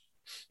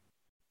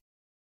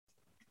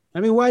 I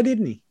mean, why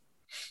didn't he?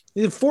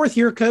 He's a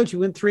fourth-year coach. He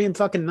went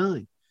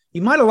 3-9. He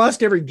might have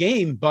lost every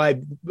game by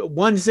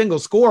one single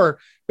score,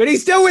 but he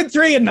still went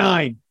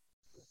 3-9.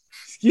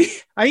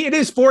 It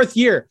is fourth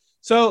year.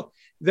 So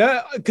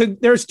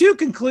there's two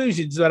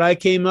conclusions that I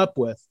came up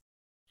with.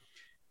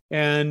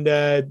 And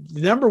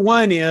number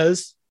one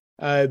is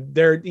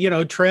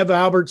Trev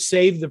Alberts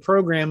saved the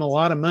program a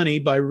lot of money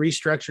by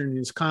restructuring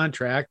his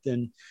contract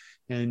and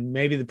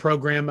maybe the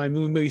program. I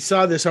mean, we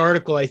saw this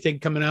article, I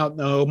think, coming out in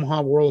the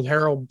Omaha World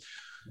Herald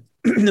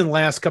in the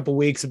last couple of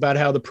weeks about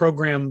how the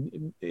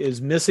program is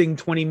missing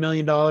 $20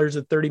 million or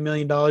 $30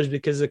 million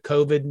because of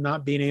COVID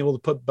not being able to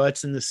put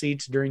butts in the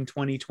seats during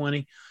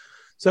 2020.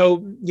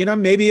 So,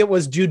 maybe it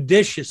was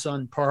judicious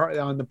on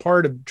the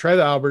part of Trev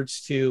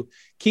Alberts to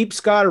keep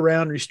Scott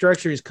around,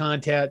 restructure his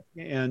contract,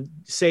 and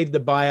save the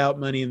buyout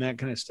money and that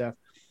kind of stuff.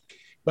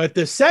 But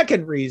the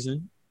second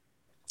reason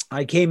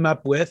I came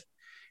up with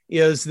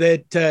is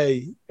that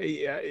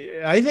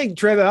I think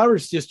Trev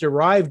Alberts just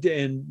arrived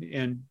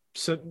and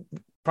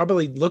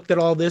probably looked at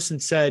all this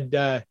and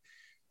said,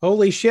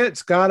 "Holy shit,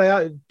 Scott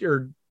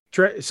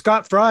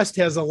Frost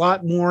has a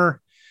lot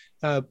more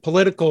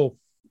political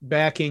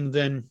backing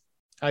than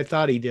I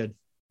thought he did."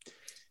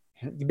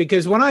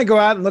 Because when I go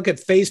out and look at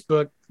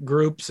Facebook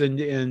groups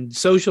and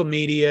social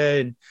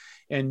media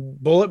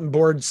and bulletin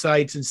board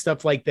sites and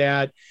stuff like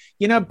that,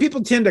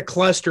 people tend to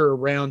cluster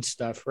around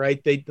stuff,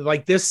 right? They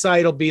like this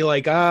site will be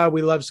like,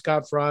 we love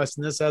Scott Frost,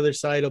 and this other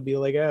site will be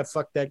like,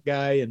 fuck that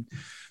guy.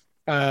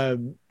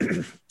 And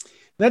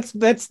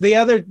that's the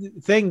other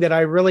thing that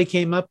I really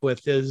came up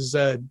with is,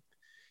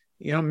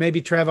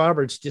 maybe Trev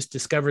Alberts just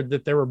discovered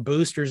that there were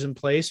boosters in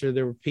place or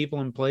there were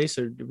people in place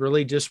or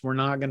really just were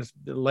not going to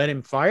let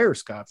him fire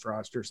Scott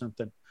Frost or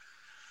something.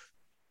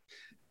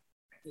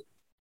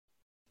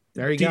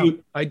 There you go.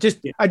 I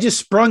just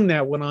sprung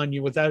that one on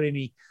you without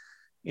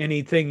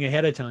anything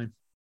ahead of time.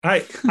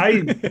 I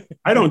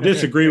don't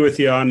disagree with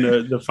you on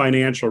the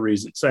financial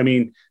reasons. I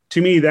mean,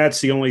 to me,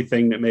 that's the only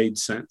thing that made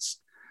sense.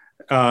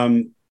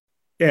 And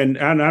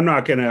I'm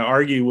not going to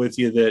argue with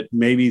you that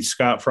maybe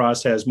Scott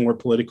Frost has more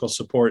political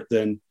support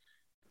than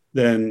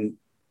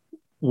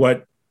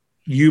what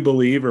you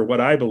believe or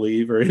what I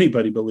believe or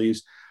anybody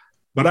believes.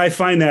 But I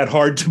find that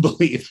hard to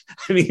believe.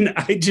 I mean,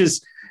 I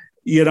just,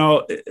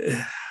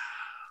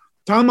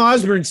 Tom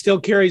Osborne still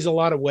carries a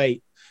lot of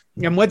weight.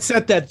 And what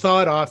set that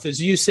thought off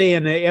is you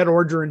saying that Ed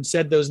Orgeron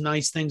said those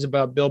nice things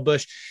about Bill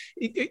Busch.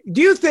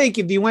 Do you think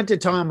if you went to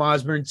Tom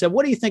Osborne and said,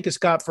 what do you think of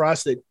Scott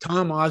Frost, that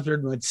Tom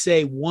Osborne would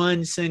say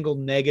one single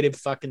negative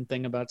fucking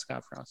thing about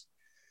Scott Frost?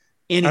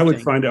 Anything? I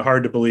would find it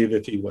hard to believe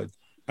if he would.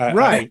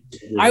 Right.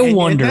 I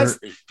wonder. And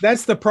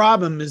that's the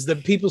problem is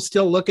that people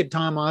still look at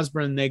Tom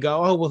Osborne and they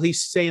go, oh, well,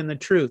 he's saying the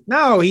truth.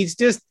 No,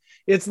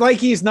 it's like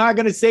he's not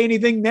going to say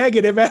anything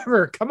negative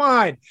ever. Come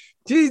on.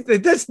 Geez,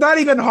 that's not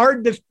even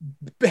hard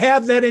to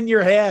have that in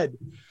your head.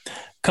 A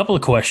couple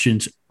of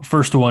questions.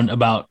 First one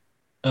about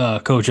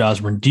Coach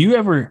Osborne. Do you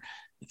ever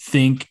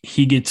think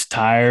he gets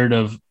tired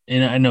of,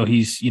 and I know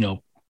he's,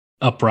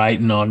 upright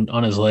and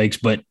on his legs,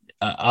 but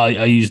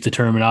I'll use the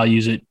term and I'll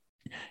use it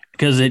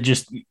because it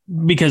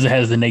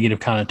has the negative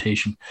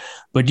connotation.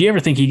 But do you ever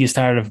think he gets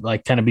tired of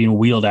like kind of being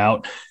wheeled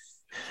out?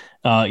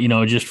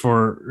 Just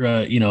for,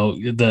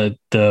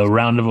 the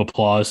round of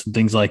applause and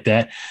things like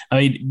that. I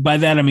mean, by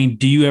that,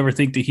 do you ever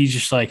think that he's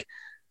just like,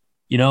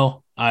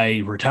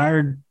 I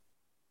retired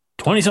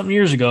 20 something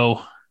years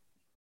ago.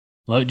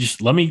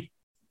 Just let me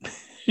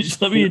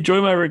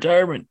enjoy my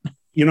retirement.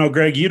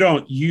 Greg,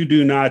 you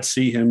do not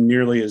see him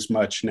nearly as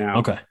much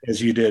now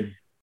as you did,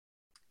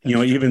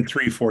 even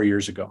 3-4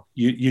 years ago.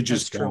 You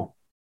just don't.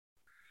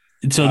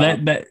 So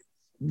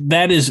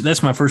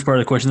that's my first part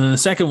of the question. Then the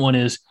second one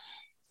is,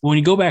 when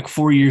you go back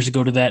 4 years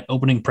ago to that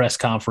opening press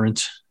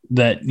conference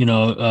that,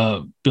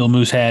 Bill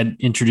Moose had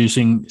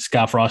introducing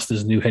Scott Frost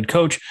as new head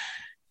coach,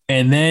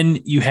 and then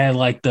you had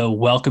like the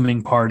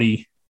welcoming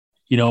party,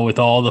 with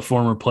all the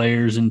former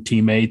players and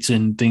teammates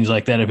and things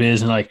like that of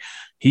his, and like,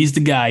 he's the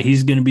guy,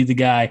 he's going to be the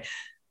guy.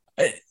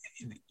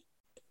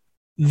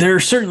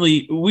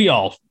 We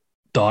all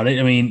thought it.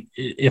 I mean,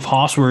 if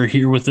Haas were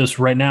here with us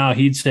right now,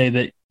 he'd say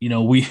that,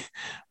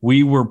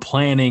 we were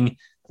planning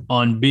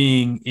on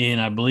being in,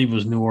 I believe it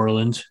was New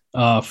Orleans,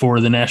 for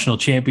the national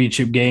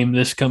championship game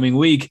this coming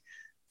week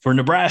for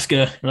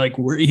Nebraska. Like,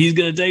 he's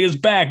going to take us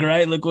back,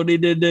 right? Look what he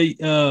did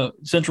to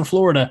Central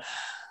Florida.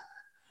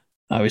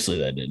 Obviously,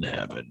 that didn't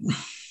happen.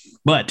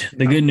 But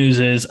the good news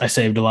is I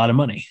saved a lot of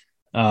money.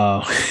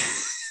 But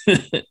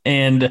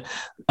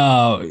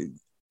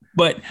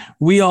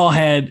we all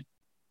had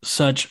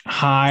such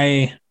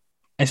high,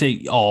 I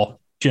say all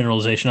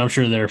generalization. I'm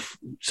sure there are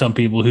some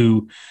people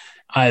who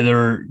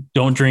either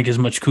don't drink as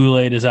much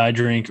Kool-Aid as I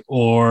drink,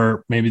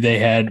 or maybe they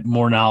had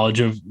more knowledge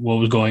of what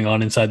was going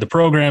on inside the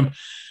program.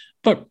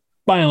 But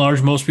by and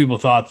large, most people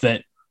thought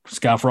that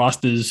Scott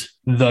Frost is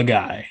the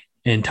guy.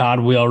 And Todd,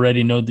 we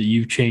already know that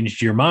you've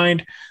changed your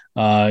mind.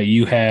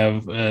 You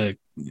have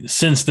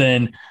since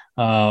then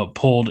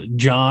pulled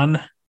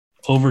John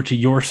over to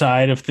your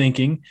side of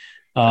thinking.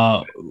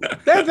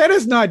 That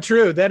is not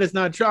true. That is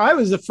not true. I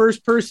was the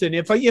first person.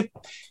 If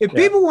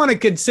people want to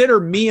consider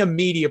me a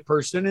media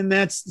person, and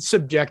that's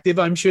subjective,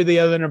 I'm sure the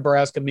other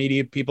Nebraska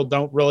media people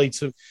don't really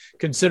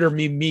consider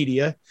me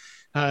media.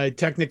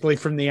 Technically,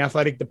 from the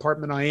athletic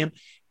department, I am.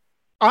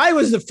 I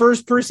was the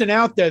first person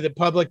out there that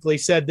publicly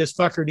said this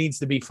fucker needs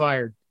to be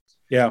fired.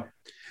 Yeah,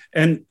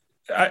 and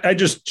I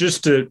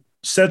just to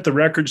set the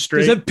record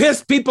straight, it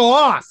pissed people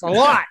off a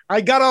lot.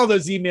 I got all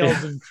those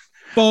emails and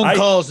phone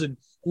calls and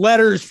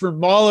letters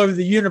from all over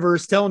the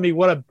universe telling me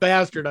what a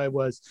bastard I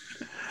was.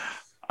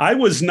 From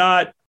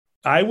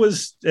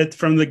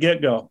the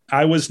get-go,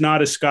 I was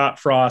not a Scott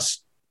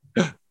Frost.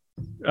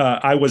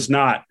 I was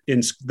not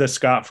in the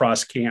Scott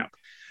Frost camp.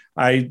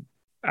 I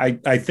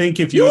think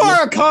if you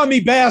are a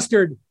commie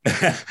bastard.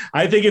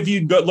 I think if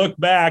you look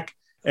back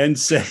and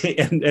say,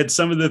 and at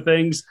some of the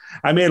things,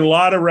 I made a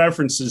lot of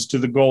references to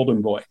the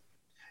Golden Boy,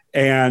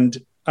 and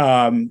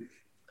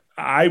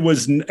I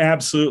was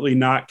absolutely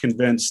not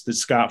convinced that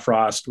Scott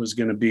Frost was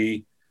going to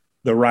be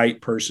the right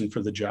person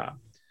for the job.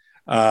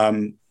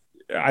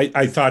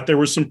 I thought there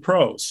were some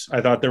pros.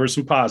 I thought there were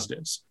some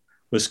positives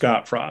with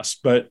Scott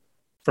Frost, but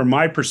from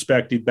my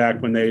perspective,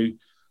 back when they,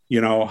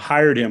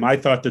 hired him, I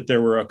thought that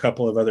there were a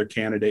couple of other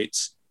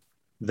candidates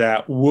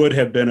that would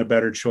have been a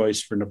better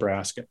choice for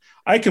Nebraska.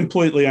 I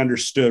completely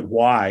understood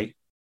why.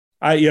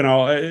 He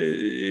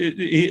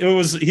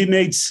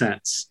made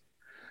sense,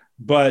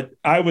 but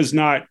I was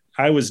not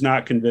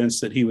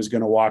convinced that he was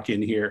going to walk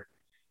in here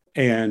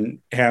and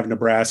have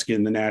Nebraska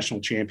in the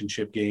national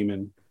championship game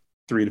in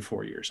 3 to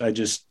 4 years. I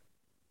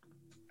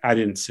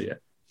didn't see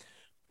it.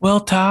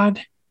 Well,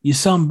 Todd, you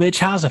some bitch,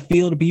 how's it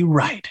feel to be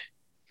right?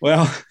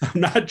 Well,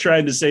 I'm not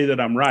trying to say that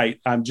I'm right.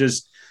 I'm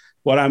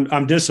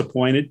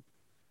disappointed.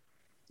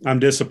 I'm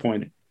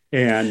disappointed.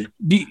 And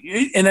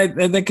I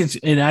think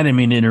and I didn't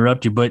mean to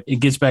interrupt you, but it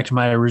gets back to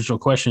my original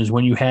question: is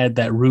when you had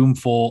that room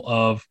full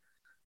of,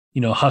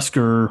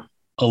 Husker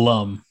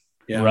alum,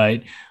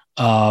 right?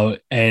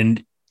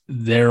 And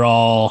they're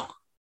all,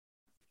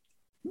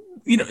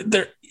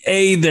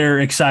 they're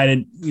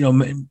excited.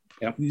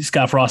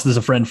 Scott Frost is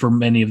a friend for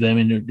many of them,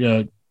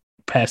 and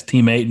past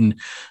teammate and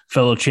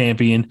fellow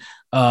champion.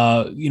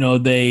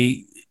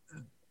 They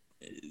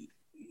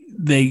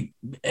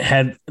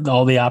had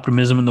all the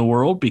optimism in the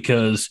world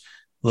because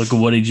look at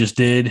what he just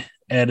did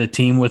at a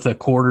team with a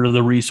quarter of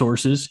the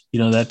resources,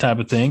 that type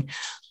of thing.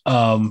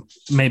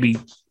 Maybe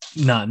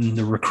not in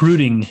the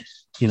recruiting,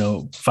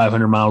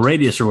 500-mile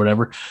radius or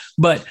whatever,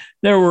 but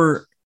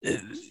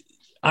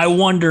I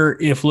wonder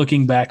if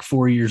looking back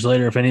 4 years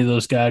later, if any of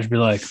those guys would be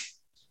like,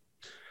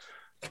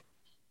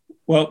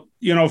 well,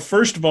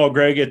 first of all,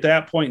 Greg, at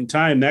that point in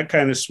time, that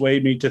kind of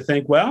swayed me to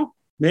think, well,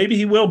 maybe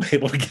he will be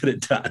able to get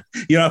it done.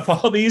 If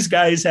all these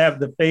guys have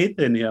the faith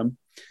in him,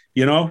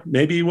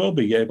 maybe he will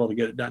be able to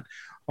get it done.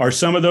 Are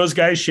some of those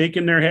guys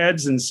shaking their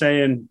heads and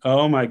saying,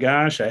 oh my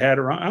gosh, I had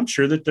it wrong? I'm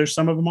sure that there's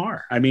some of them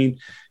are. I mean,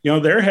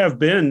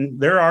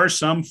 there are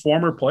some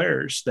former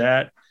players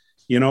that,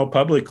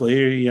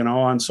 publicly,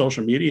 on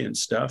social media and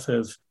stuff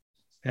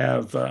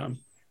have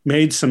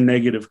made some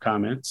negative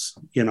comments,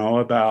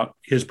 about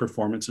his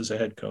performance as a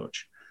head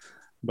coach.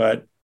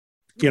 But,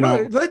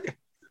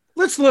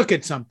 let's look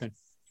at something.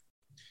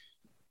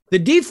 The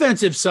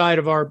defensive side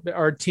of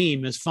our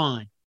team is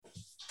fine.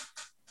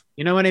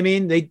 You know what I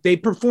mean? They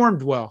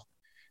performed well.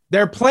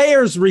 Their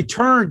players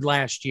returned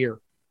last year.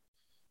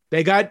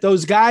 They got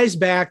those guys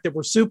back that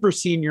were super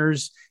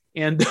seniors,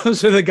 and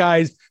those are the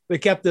guys that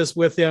kept us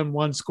within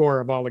one score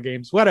of all the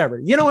games, whatever.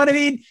 You know what I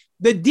mean?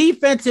 The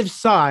defensive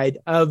side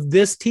of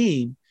this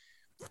team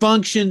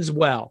functions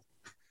well.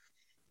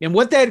 And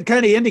what that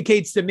kind of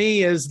indicates to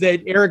me is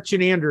that Eric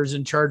Chinander is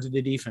in charge of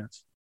the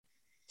defense.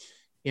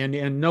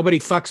 And nobody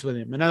fucks with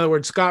him. In other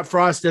words, Scott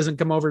Frost doesn't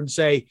come over and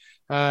say,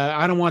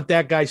 I don't want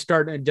that guy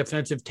starting a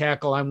defensive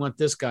tackle. I want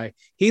this guy.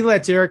 He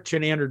lets Eric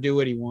Chinander do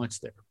what he wants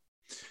there.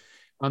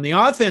 On the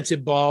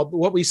offensive ball,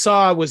 what we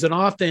saw was an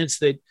offense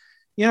that,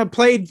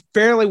 played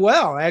fairly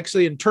well,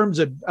 actually, in terms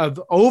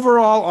of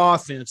overall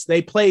offense.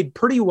 They played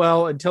pretty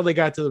well until they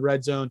got to the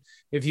red zone.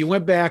 If you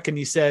went back and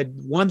you said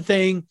one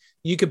thing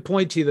you could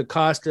point to that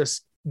cost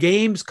us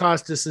games,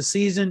 cost us a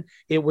season,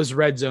 it was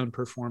red zone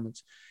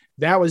performance.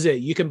 That was it.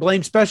 You can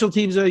blame special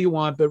teams all you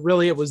want, but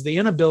really it was the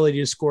inability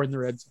to score in the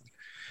red zone.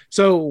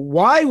 So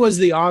why was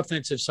the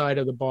offensive side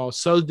of the ball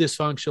so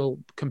dysfunctional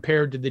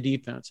compared to the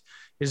defense?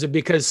 Is it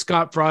because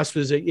Scott Frost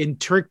was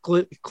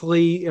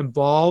intricately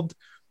involved?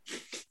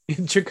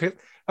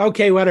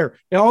 Okay, whatever.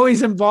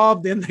 Always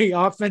involved in the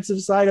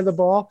offensive side of the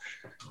ball.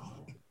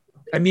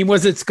 I mean,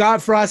 was it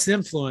Scott Frost's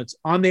influence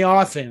on the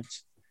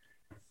offense?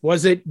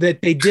 Was it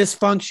that they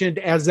dysfunctioned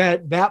as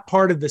that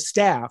part of the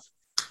staff?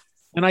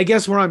 And I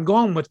guess where I'm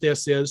going with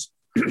this is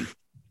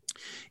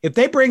if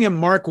they bring in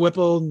Mark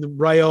Whipple and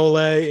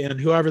Raiola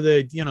and whoever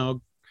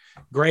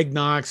Greg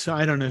Knox,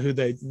 I don't know who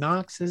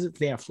Knox is it?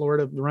 Yeah,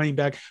 Florida running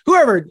back,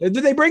 whoever,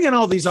 they bring in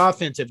all these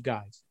offensive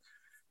guys.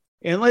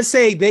 And let's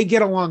say they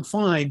get along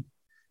fine.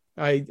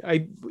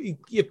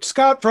 If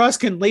Scott Frost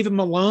can leave him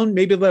alone,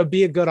 maybe there'll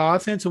be a good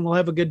offense and we'll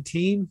have a good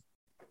team.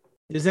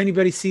 Does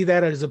anybody see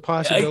that as a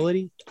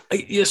possibility?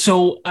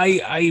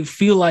 I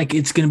feel like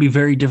it's going to be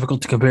very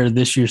difficult to compare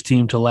this year's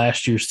team to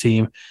last year's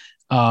team.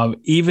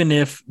 Even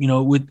if,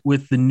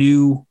 with the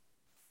new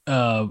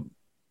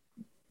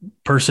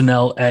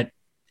personnel at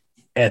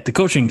the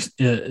coaching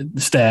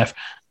staff,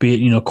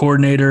 be it,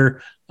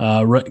 coordinator,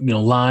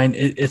 line,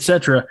 et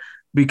cetera,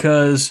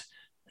 because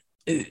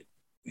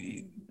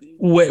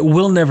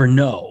we'll never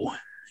know,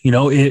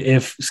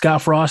 if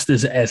Scott Frost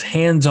is as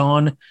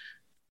hands-on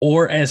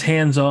or as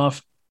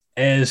hands-off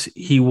as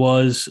he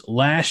was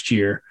last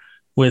year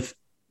with,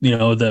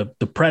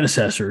 the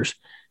predecessors.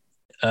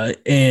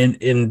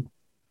 And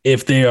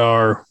if they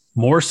are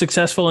more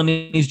successful and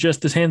he's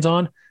just as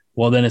hands-on,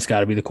 well, then it's got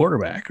to be the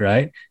quarterback,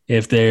 right?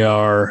 If they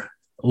are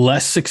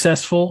less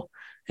successful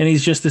and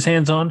he's just as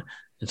hands-on,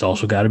 it's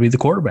also got to be the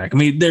quarterback. I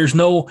mean,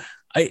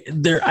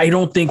 I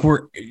don't think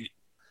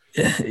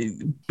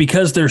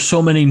because there's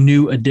so many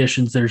new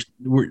additions,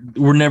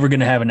 we're never going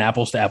to have an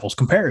apples to apples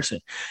comparison.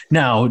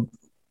 Now,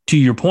 to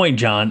your point,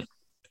 John,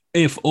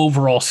 if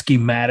overall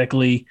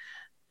schematically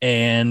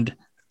and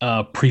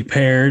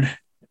prepared,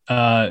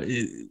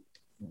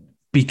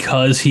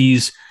 because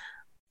he's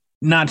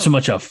not so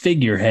much a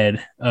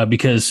figurehead,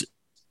 because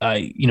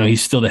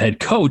he's still the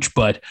head coach,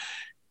 but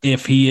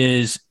if he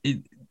is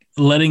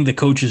letting the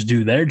coaches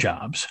do their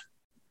jobs,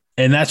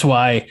 and that's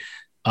why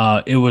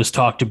it was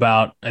talked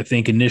about, I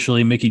think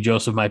initially Mickey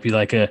Joseph might be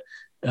like a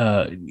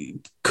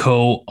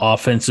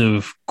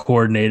co-offensive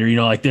coordinator.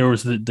 Like there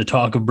was the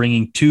talk of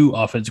bringing 2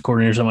 offensive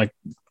coordinators. I'm like,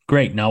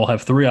 great, now we'll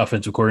have 3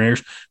 offensive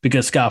coordinators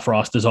because Scott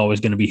Frost is always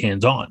going to be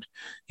hands-on,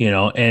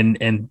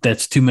 and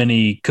that's too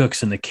many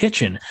cooks in the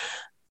kitchen.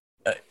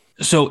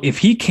 So if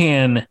he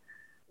can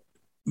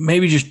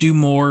maybe just do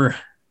more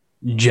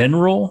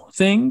general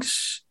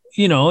things,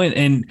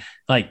 and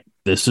like,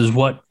 this is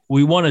what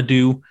we want to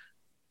do,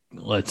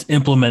 let's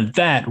implement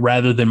that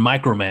rather than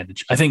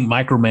micromanage. I think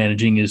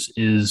micromanaging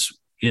is,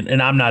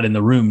 and I'm not in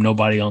the room,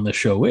 nobody on the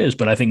show is,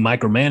 but I think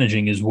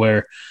micromanaging is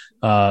where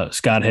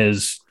Scott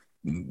has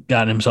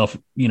gotten himself,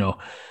 I don't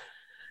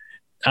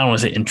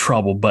want to say in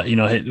trouble, but,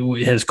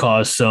 has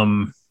caused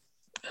some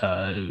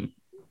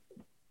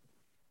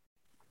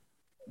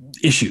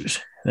issues.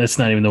 That's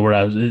not even the word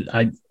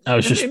I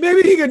was just.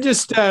 Maybe he could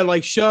just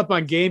show up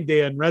on game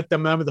day and let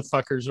them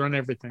motherfuckers run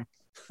everything.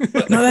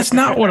 No, that's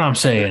not what I'm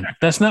saying.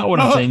 That's not what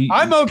I'm saying.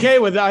 I'm okay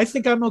with it. I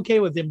think I'm okay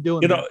with him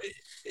doing that.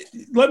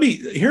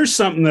 Here's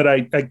something that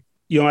I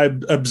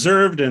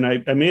observed, and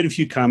I made a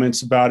few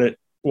comments about it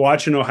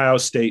watching Ohio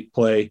State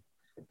play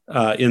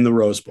in the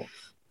Rose Bowl.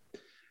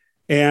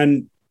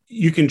 And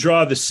you can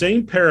draw the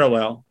same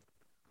parallel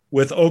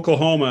with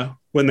Oklahoma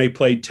when they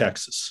played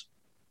Texas.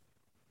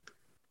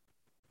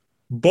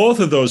 Both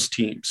of those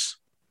teams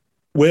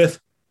with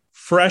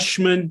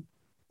freshman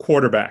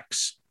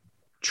quarterbacks,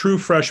 true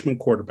freshman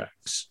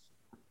quarterbacks,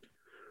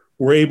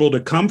 were able to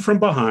come from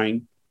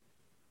behind,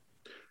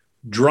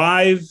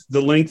 drive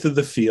the length of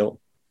the field,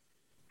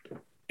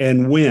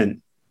 and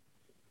win.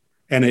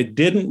 And it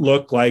didn't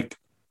look like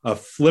a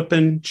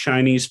flippin'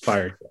 Chinese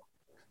fire drill.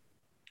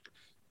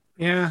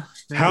 Yeah.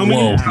 How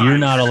many times? You're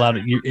not allowed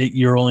to,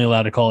 you're only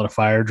allowed to call it a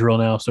fire drill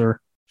now, sir.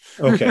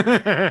 Okay.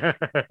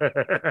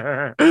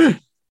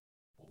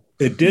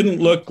 It didn't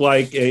look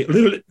like a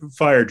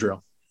fire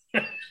drill.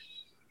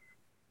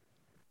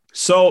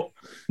 So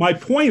my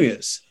point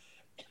is,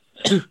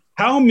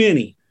 how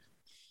many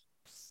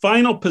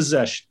final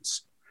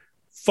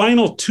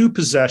 2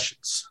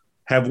 possessions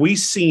have we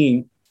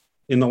seen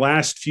in the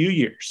last few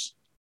years?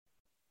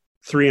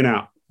 3 and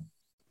out.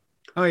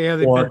 Oh, yeah,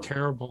 they've been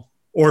terrible.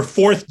 Or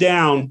 4th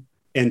down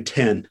and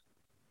 10.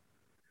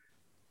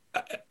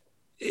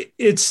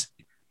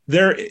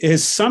 There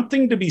is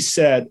something to be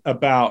said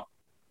about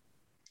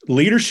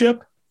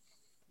leadership.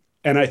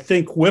 And I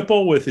think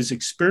Whipple, with his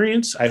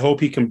experience, I hope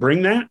he can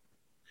bring that.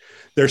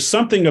 There's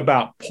something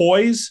about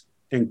poise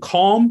and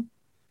calm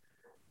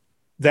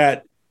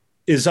that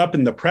is up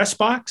in the press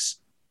box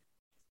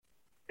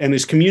and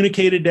is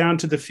communicated down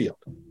to the field.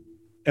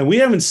 And we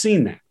haven't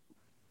seen that.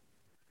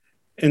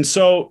 And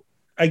so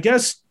I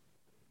guess,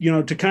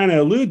 to kind of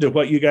allude to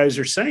what you guys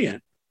are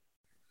saying,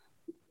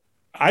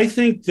 I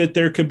think that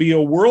there could be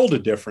a world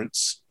of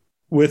difference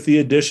with the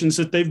additions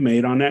that they've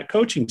made on that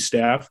coaching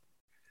staff.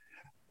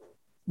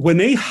 When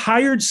they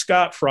hired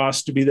Scott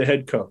Frost to be the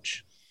head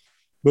coach,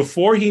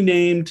 before he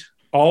named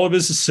all of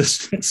his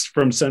assistants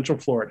from Central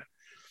Florida,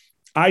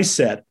 I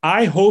said,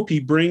 I hope he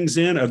brings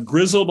in a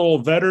grizzled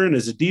old veteran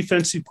as a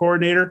defensive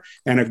coordinator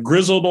and a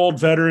grizzled old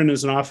veteran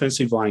as an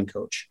offensive line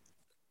coach.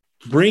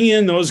 Bring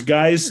in those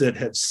guys that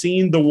have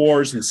seen the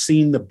wars and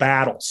seen the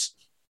battles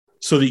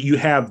so that you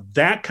have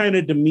that kind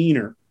of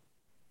demeanor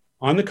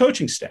on the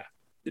coaching staff.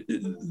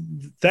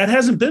 That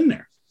hasn't been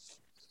there.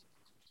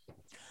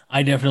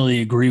 I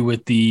definitely agree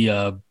with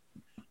the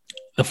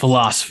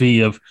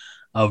philosophy of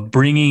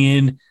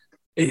bringing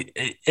in,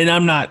 and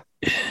I'm not.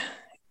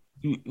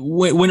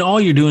 When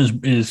all you're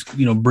doing is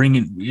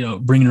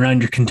bringing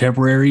around your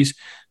contemporaries,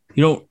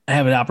 you don't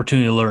have an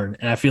opportunity to learn.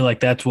 And I feel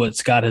like that's what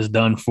Scott has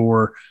done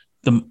for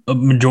the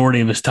majority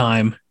of his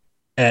time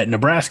at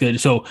Nebraska.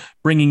 So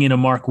bringing in a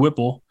Mark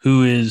Whipple,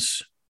 who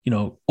is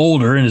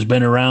older and has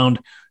been around,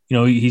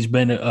 he's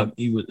been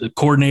he was a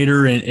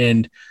coordinator,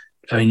 and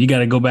I mean, you got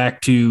to go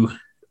back to.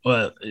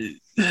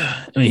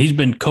 He's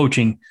been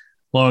coaching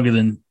longer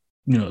than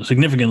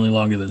significantly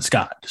longer than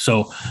Scott.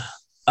 So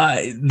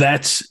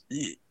that's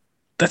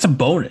a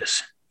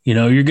bonus.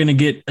 You're going to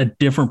get a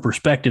different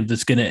perspective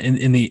that's going to,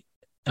 in the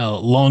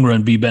long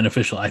run, be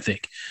beneficial, I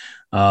think.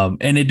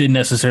 And it didn't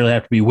necessarily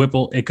have to be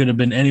Whipple. It could have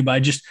been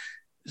anybody, just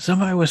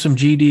somebody with some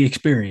GD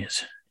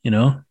experience,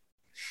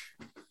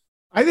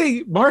 I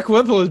think Mark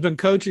Whipple has been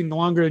coaching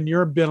longer than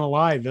you've been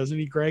alive, doesn't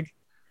he, Greg?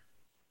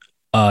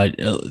 I'll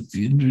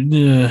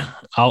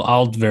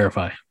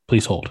verify.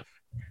 Please hold.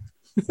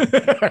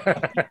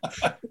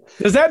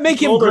 Does that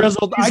make him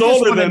grizzled? I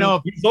just want to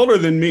know. He's older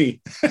than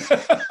me.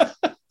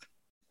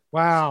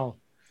 Wow.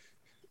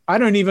 I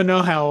don't even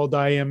know how old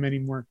I am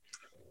anymore.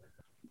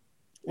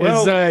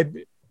 Well,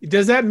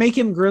 does that make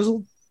him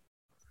grizzled?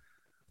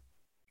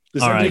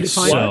 Does all that right. make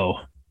So,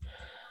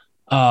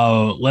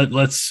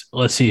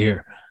 let's see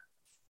here.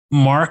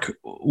 Mark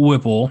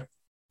Whipple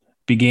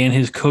began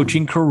his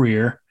coaching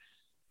career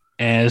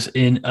as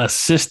an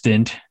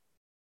assistant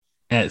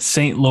at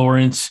St.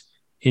 Lawrence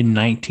in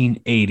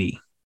 1980.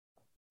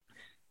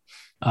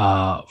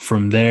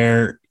 From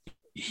there,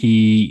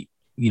 he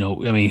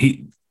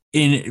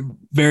in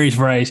various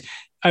varieties.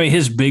 I mean,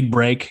 his big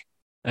break,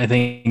 I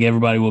think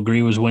everybody will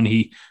agree, was when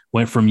he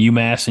went from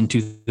UMass in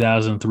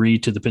 2003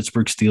 to the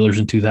Pittsburgh Steelers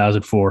in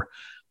 2004.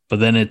 But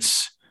then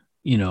it's,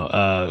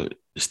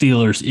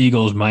 Steelers,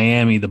 Eagles,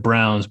 Miami, the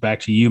Browns, back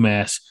to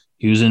UMass.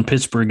 He was in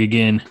Pittsburgh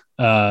again,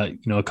 a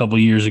couple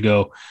of years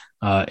ago,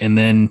 and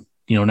then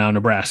now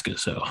Nebraska.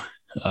 So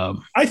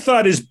I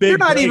thought his big. You're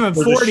not even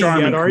 40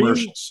 yet, are you?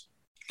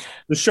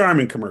 The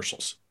Charmin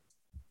commercials.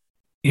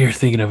 You're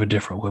thinking of a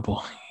different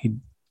Whipple, you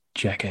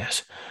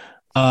jackass.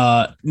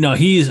 No,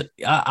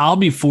 I'll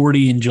be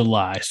 40 in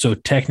July, so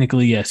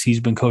technically, yes, he's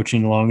been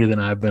coaching longer than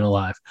I've been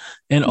alive,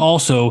 and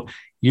also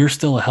you're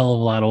still a hell of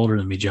a lot older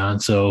than me, John.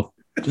 So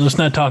let's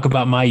not talk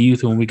about my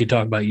youth when we could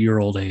talk about your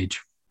old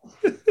age.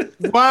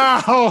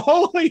 Wow!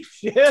 Holy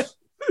shit!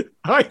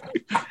 I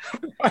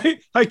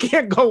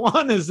can't go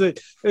on as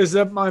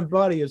if my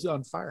body is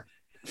on fire.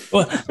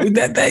 Well,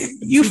 that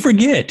you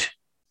forget,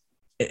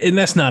 and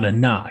that's not a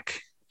knock.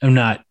 I'm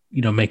not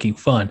making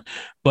fun,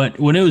 but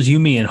when it was you,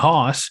 me, and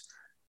Haas,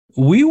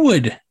 we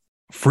would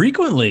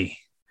frequently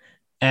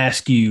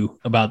ask you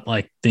about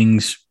like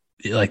things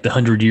like the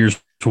 100 Years'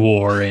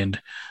 War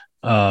and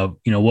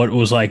what it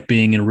was like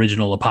being an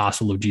original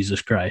apostle of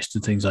Jesus Christ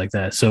and things like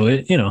that. So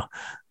it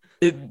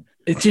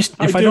just,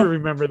 if I don't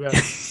remember that.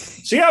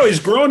 See how he's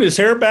grown his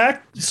hair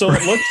back so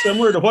it looks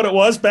similar to what it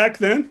was back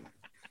then?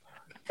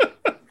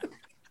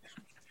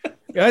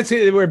 That's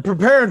it. We're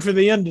preparing for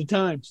the end of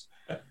times.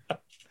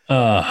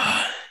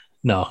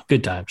 No,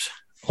 good times.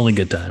 Only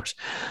good times.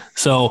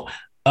 So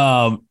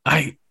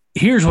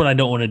here's what I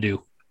don't want to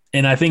do,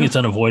 and I think it's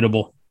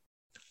unavoidable.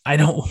 I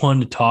don't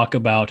want to talk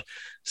about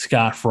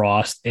Scott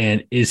Frost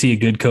and is he a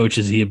good coach?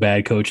 Is he a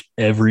bad coach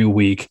every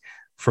week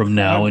from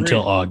now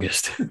until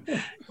August?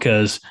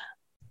 Because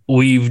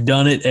we've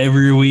done it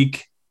every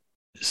week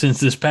since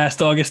this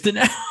past August and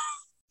now.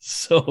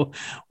 So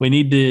we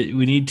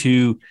need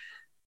to.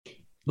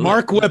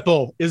 Mark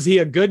Whipple, is he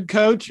a good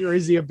coach or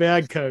is he a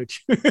bad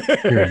coach?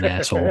 You're an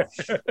asshole.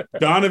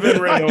 Donovan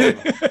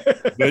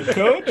Raiola, good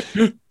coach,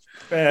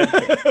 bad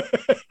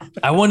coach.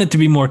 I want it to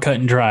be more cut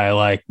and dry,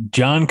 like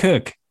John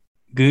Cook,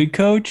 good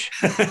coach,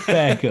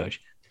 bad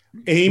coach.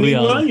 Amy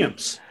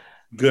Williams,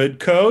 good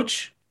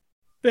coach,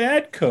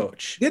 bad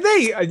coach.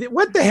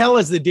 What the hell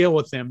is the deal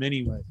with them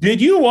anyway?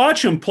 Did you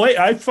watch them play?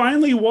 I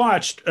finally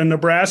watched a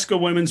Nebraska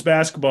women's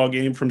basketball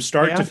game from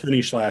start to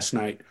finish last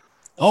night.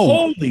 Oh,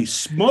 holy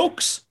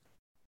smokes.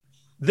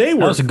 That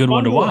was a good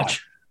one to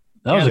watch.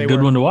 That was a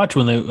good one to watch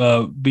when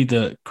they beat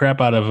the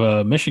crap out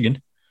of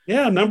Michigan.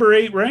 Yeah, number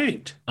 8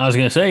 ranked. I was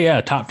going to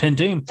say, top 10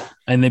 team.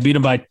 And they beat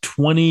them by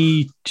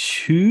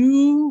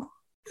 22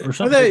 or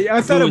something. I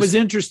thought it was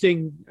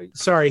interesting.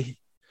 Sorry.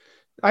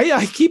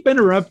 I keep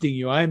interrupting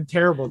you. I'm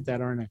terrible at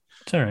that, aren't I?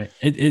 It's all right.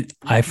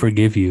 I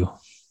forgive you.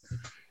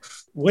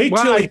 Wait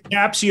till he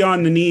taps you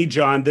on the knee,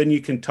 John, then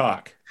you can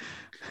talk.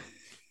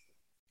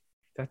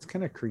 That's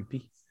kind of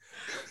creepy.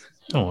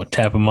 I won't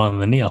tap him on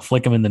the knee. I'll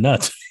flick him in the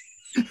nuts.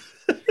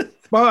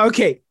 Well,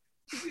 okay.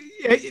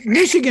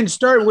 Michigan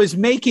was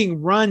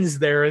making runs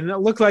there, and it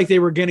looked like they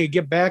were going to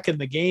get back in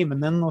the game.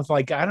 And then with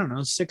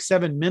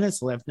 6-7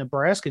 minutes left,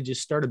 Nebraska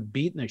just started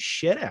beating the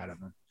shit out of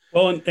them.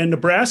 Well, and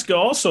Nebraska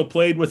also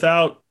played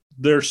without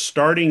their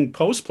starting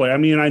post play. I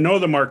mean, I know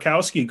the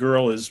Markowski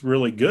girl is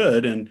really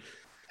good and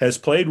has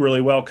played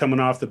really well coming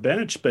off the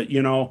bench, but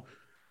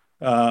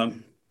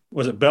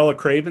was it Bella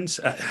Cravens?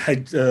 I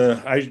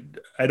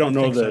don't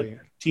know the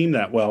team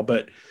that well,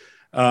 but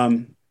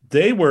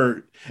they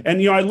were,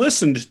 and I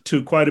listened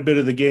to quite a bit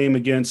of the game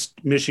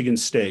against Michigan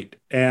State,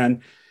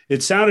 and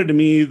it sounded to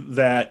me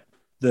that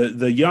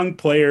the young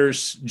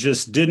players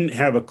just didn't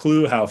have a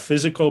clue how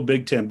physical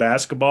Big Ten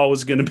basketball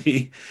was going to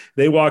be.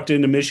 They walked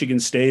into Michigan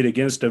State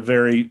against a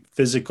very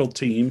physical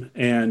team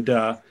and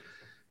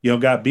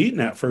got beaten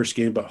that first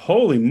game. But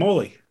holy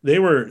moly,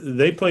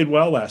 they played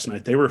well last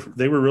night. They were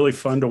really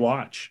fun to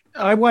watch.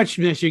 I watched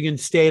Michigan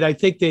State. I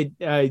think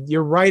that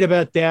you're right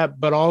about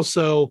that, but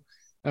also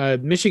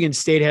Michigan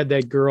State had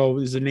that girl,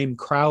 was the name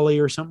Crowley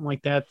or something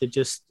like that.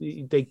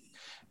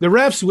 The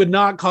refs would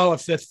not call a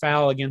fifth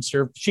foul against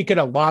her. She could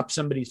have lopped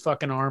somebody's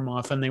fucking arm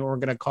off, and they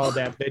weren't going to call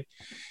that. But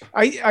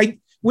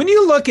when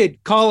you look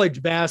at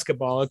college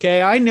basketball,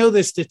 okay, I know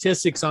the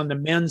statistics on the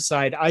men's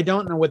side. I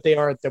don't know what they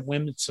are at the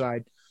women's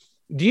side.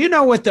 Do you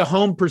know what the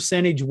home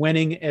percentage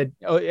winning at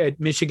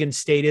Michigan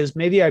State is?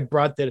 Maybe I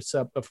brought this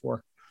up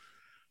before.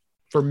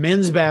 For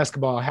men's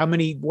basketball,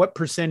 what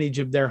percentage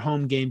of their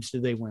home games do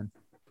they win?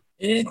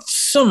 It's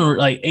something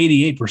like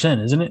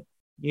 88%, isn't it?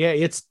 Yeah,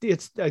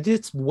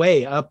 it's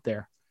way up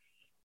there.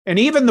 And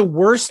even the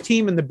worst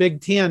team in the Big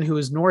Ten, who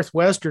is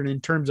Northwestern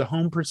in terms of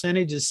home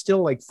percentage, is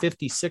still like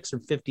 56 or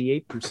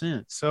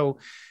 58%. So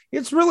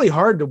it's really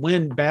hard to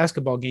win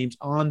basketball games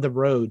on the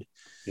road.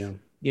 Yeah.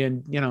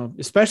 And,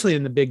 especially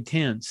in the Big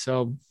Ten.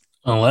 So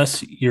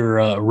unless you're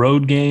a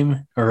road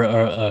game or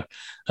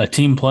a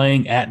team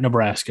playing at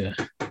Nebraska,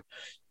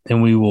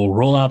 then we will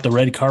roll out the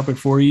red carpet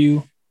for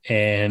you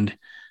and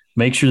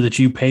make sure that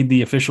you paid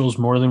the officials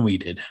more than we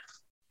did.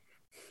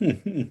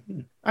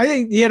 I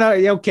think,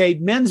 okay,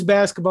 men's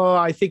basketball,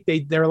 I think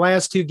their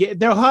last two games,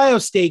 the Ohio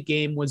State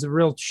game was a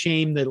real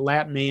shame that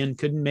Lapman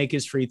couldn't make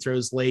his free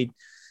throws late,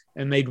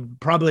 and they'd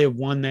probably have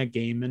won that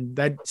game, and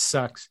that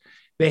sucks.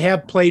 They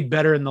have played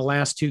better in the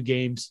last two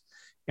games,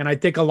 and I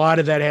think a lot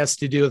of that has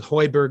to do with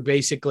Hoiberg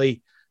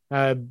basically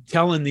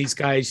telling these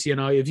guys,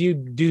 if you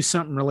do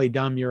something really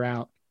dumb, you're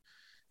out.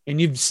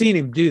 And you've seen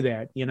him do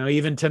that,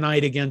 even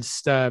tonight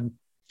against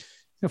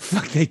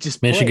they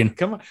just Michigan. Played.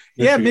 Come on.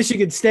 Yeah,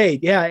 Michigan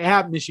State. Yeah,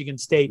 at Michigan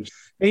State.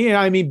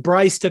 And,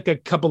 Bryce took a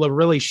couple of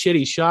really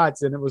shitty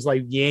shots and it was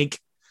like yank.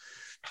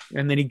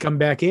 And then he'd come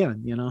back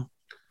in,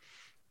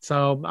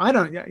 So I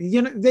don't,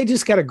 they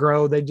just got to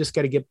grow. They just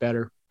got to get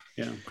better.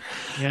 Yeah.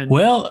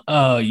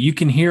 And, you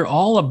can hear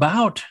all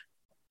about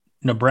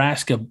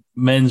Nebraska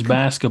men's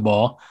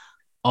basketball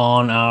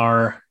on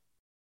our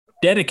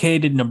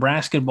dedicated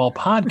Nebraska ball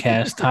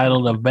podcast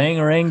titled Of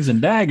Bangerangs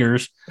and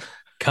Daggers,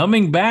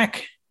 coming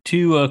back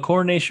to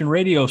Coronation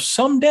Radio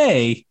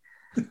someday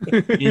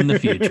in the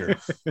future.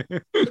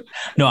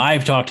 No,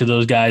 I've talked to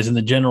those guys, and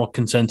the general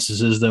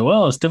consensus is that,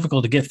 it's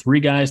difficult to get three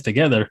guys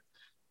together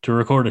to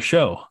record a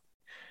show.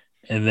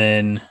 And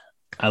then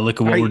I look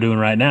at what we're doing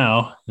right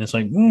now, and it's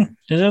like,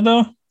 is it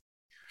though?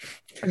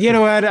 You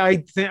know what? I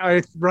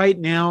think right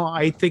now,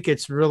 I think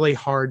it's really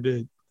hard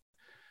to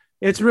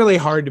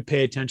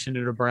pay attention to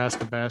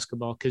Nebraska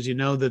basketball because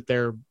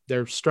that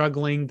they're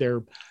struggling.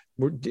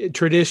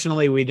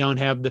 Traditionally, we don't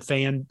have the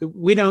fan.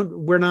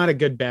 We're not a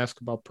good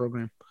basketball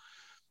program.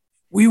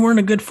 We weren't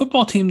a good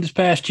football team this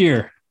past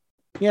year.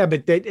 Yeah,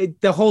 but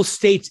the whole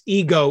state's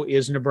ego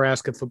is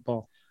Nebraska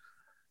football.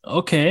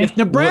 Okay. If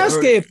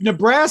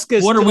Nebraska,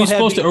 what are we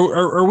supposed to?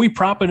 Are we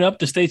propping up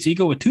the state's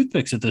ego with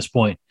toothpicks at this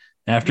point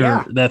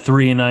after that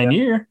 3-9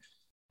 year?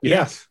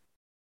 Yes.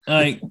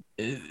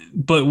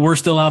 But we're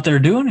still out there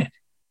doing it.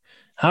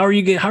 How are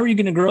you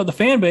going to grow the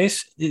fan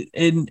base?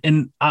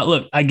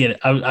 Look, I get it.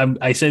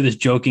 I say this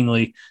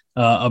jokingly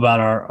about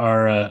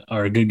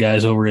our good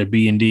guys over at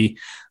B&D,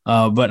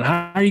 but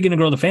how are you going to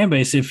grow the fan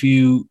base if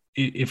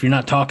you're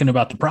not talking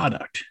about the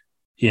product?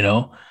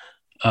 People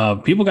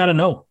got to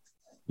know.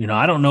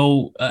 I don't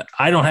know.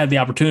 I don't have the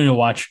opportunity to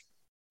watch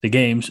the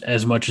games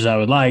as much as I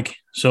would like.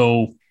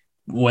 So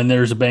when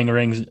there's a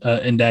Bangerangs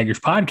and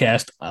Daggers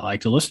podcast, I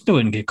like to listen to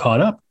it and get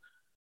caught up.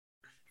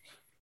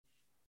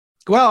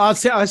 Well,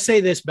 I'll say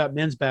this about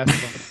men's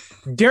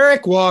basketball.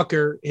 Derek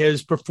Walker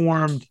has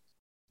performed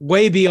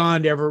way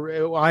beyond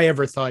I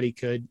ever thought he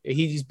could.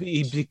 He's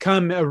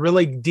become a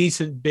really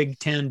decent Big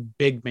Ten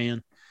big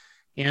man.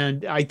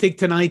 And I think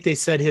tonight they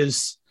said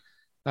his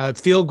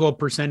field goal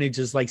percentage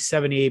is like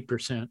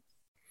 78%.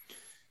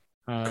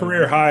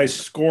 Career high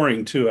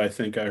scoring too, I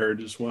think I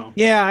heard as well.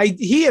 Yeah,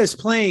 he is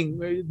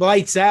playing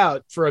lights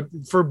out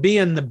for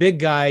being the big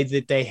guy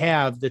that they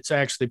have that's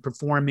actually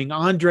performing.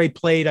 Andre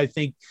played, I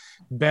think,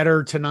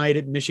 better tonight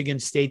at Michigan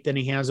State than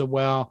he has a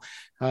while.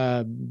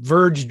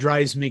 Verge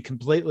drives me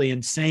completely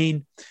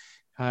insane.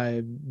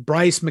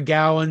 Bryce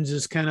McGowan's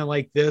is kind of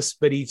like this,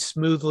 but he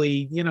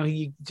smoothly,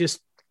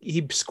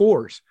 he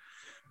scores.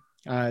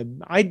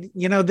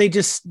 They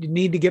just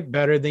need to get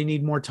better. They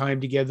need more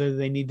time together.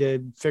 They need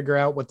to figure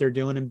out what they're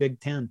doing in Big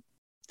Ten.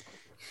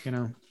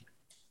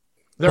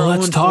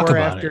 Let's talk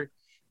about it.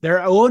 They're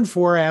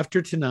 0-4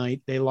 after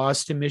tonight. They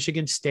lost to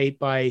Michigan State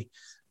by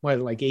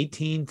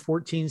 18,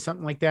 14,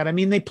 something like that. I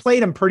mean, they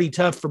played them pretty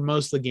tough for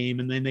most of the game,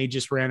 and then they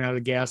just ran out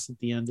of gas at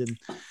the end. And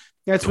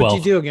that's 12. what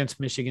you do against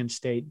Michigan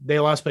State. They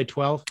lost by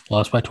 12.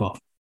 Lost by 12.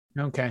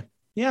 Okay.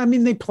 Yeah. I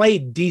mean, they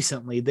played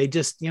decently. They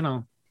just,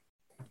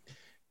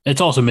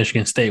 It's also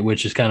Michigan State,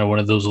 which is kind of one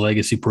of those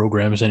legacy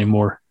programs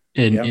anymore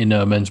in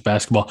men's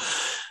basketball.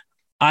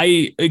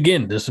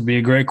 This would be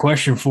a great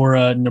question for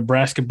a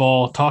Nebraska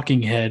ball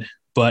talking head,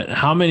 but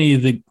how many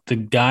of the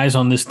guys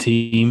on this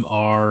team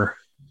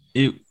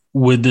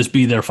would this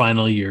be their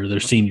final year, their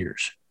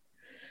seniors?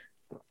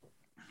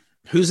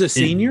 Who's a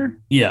senior?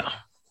 Yeah.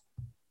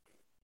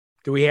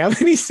 Do we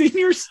have any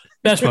seniors?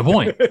 That's my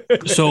point.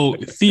 So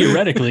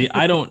theoretically,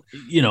 I don't,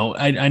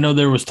 I know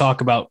there was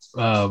talk about,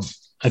 I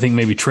think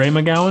maybe Trey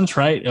McGowan's,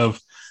 right,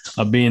 of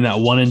being that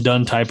one and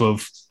done type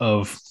of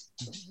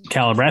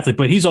caliber athlete,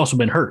 but he's also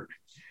been hurt.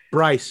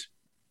 Bryce.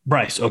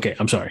 Okay.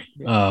 I'm sorry.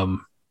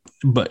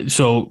 But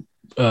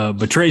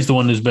Trey's the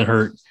one who's been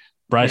hurt.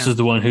 Bryce is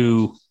the one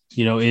who,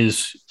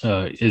 is,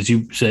 as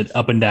you said,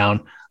 up and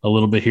down a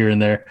little bit here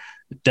and there.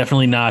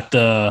 Definitely not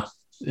the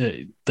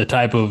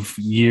type of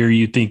year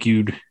you think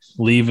you'd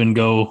leave and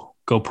go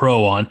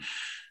pro on.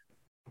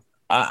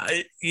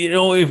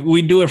 If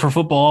we do it for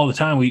football all the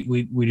time,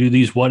 we do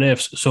these what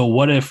ifs. So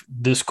what if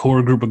this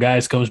core group of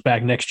guys comes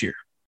back next year?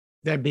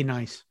 That'd be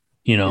nice.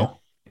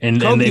 And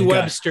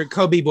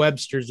Kobe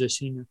Webster's a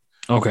senior.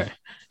 Okay.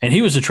 And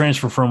he was a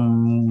transfer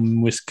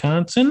from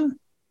Wisconsin?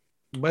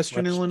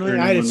 Western Illinois?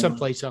 I had it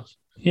someplace else.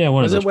 Yeah,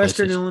 was it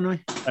Western Illinois?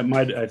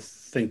 I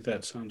think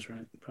that sounds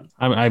right.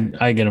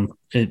 I get him.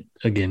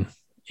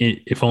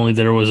 If only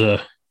there was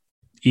a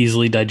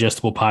easily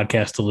digestible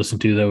podcast to listen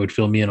to that would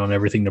fill me in on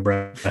everything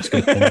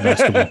Nebraska and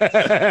basketball.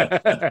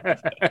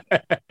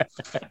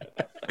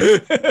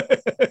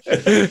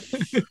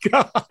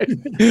 God.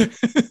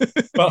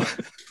 Well,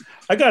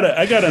 I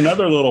got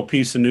another little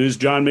piece of news,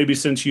 John. Maybe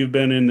since you've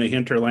been in the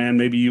hinterland,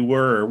 maybe you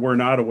were or were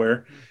not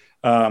aware.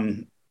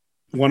 One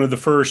of the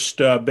first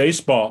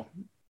baseball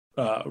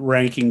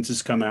rankings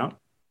has come out,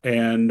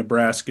 and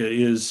Nebraska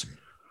is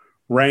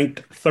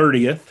ranked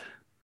 30th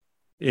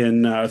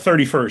in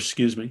 31st,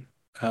 excuse me,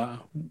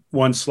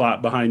 one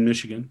slot behind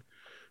Michigan.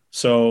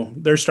 So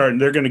they're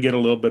going to get a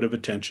little bit of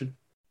attention.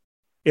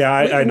 Yeah,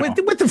 I know.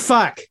 What the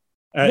fuck?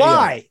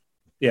 Why?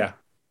 Yeah.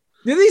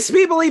 Do these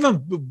people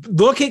even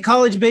look at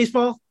college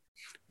baseball?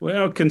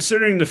 Well,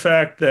 considering the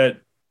fact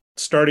that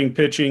starting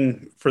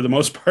pitching for the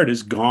most part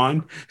is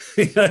gone,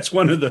 that's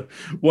one of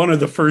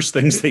the first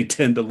things they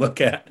tend to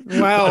look at.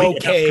 Well,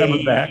 okay,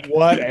 coming back.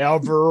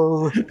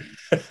 Whatever.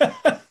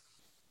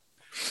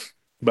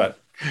 But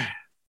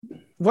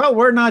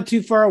we're not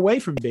too far away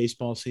from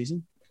baseball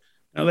season.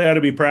 Now they ought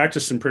to be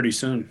practicing pretty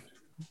soon.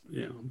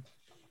 Yeah.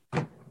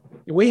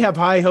 We have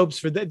high hopes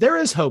for that. There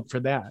is hope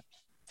for that.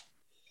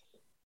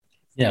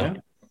 Yeah.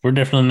 We're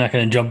definitely not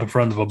going to jump in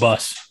front of a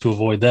bus to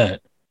avoid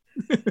that.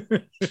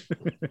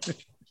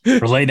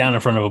 Or lay down in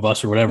front of a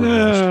bus or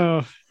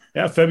whatever.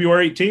 Yeah,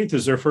 February 18th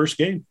is their first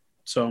game.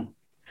 So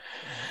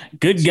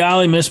good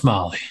golly, Miss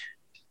Molly.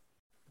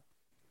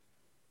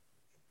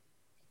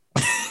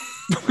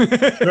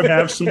 We'll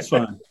have some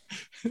fun.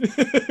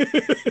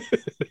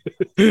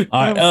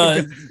 All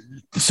right.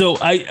 So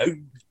I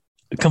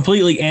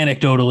completely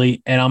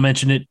anecdotally, and I'll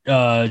mention it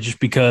just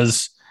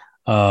because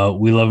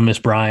we love Miss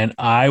Bryan.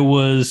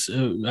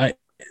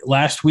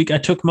 Last week I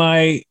took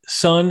my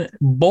son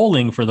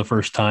bowling for the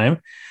first time,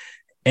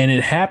 and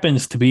it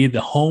happens to be the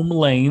home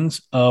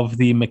lanes of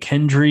the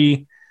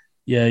McKendree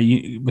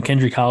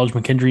College,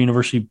 McKendree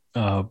University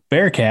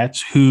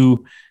Bearcats,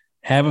 who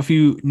have a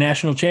few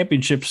national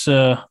championships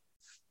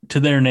to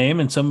their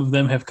name, and some of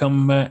them have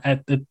come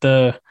at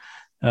the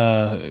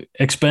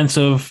expense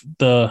of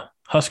the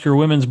Husker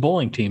women's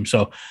bowling team.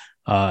 So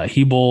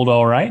he bowled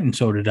all right, and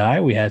so did I.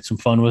 We had some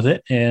fun with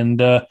it, and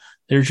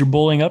there's your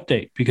bowling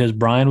update because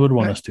Brian would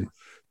want us to.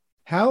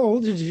 How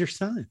old is your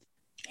son?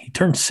 He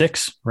turned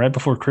 6 right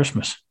before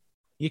Christmas.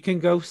 You can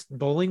go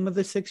bowling with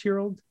a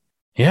 6-year-old?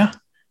 Yeah.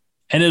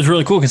 And it was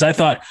really cool because I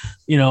thought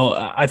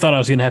I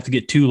was going to have to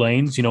get 2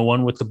 lanes,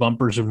 one with the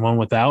bumpers and one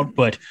without.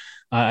 But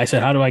I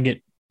said, how do I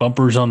get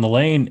bumpers on the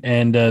lane?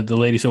 And the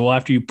lady said, well,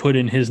 after you put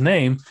in his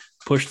name,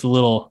 push the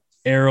little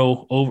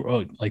arrow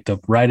over, like the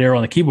right arrow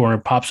on the keyboard, and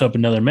it pops up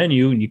another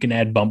menu, and you can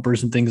add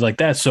bumpers and things like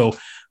that. So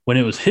when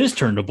it was his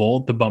turn to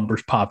bowl, the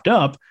bumpers popped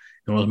up.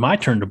 And when it was my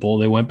turn to bowl,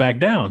 they went back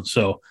down.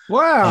 So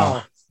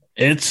wow.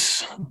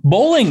 It's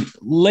bowling,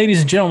 ladies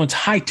and gentlemen. It's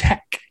high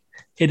tech.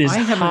 It is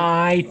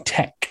high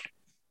tech.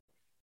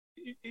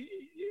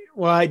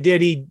 Well,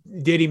 did he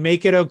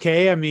make it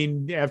okay? I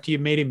mean, after you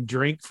made him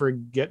drink for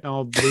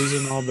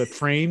losing all the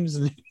frames.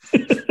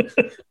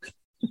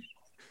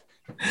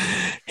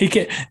 He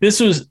can't. This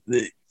was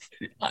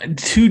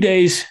 2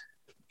 days.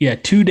 Yeah,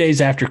 2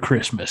 days after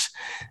Christmas,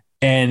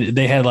 and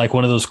they had like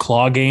one of those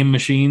claw game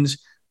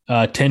machines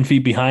 10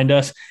 feet behind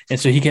us, and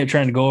so he kept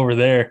trying to go over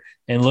there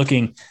and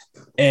looking.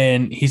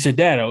 And he said,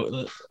 "Dad, I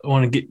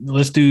want to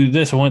let's do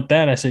this. I want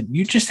that." I said,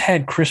 "You just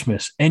had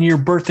Christmas, and your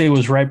birthday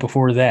was right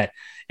before that.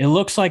 It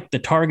looks like the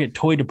Target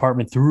toy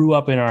department threw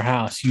up in our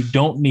house. You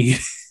don't need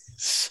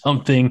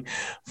something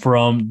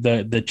from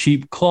the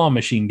cheap claw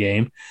machine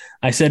game."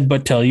 I said,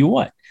 "But tell you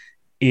what,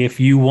 if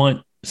you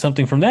want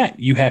something from that,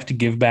 you have to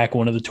give back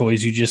one of the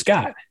toys you just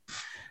got."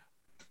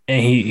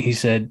 And he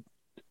said,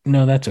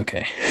 "No, that's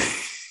okay."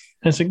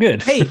 I said,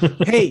 "Good."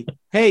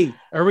 Hey,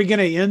 are we going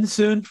to end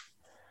soon?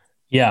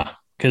 Yeah,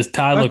 because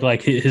Todd looked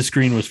like his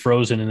screen was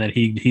frozen and that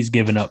he's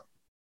given up.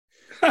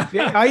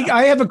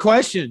 I have a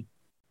question.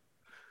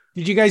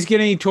 Did you guys get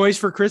any toys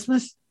for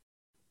Christmas?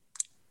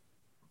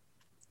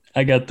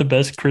 I got the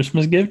best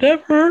Christmas gift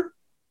ever.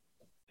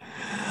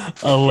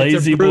 A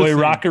Lazy Boy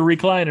rocker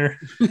recliner.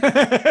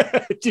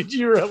 Did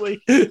you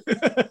really?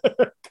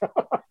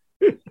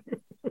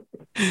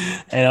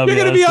 And you're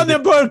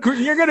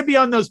gonna be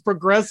on those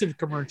progressive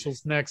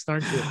commercials next,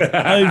 aren't you?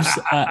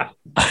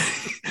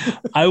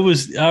 I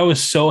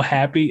was so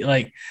happy,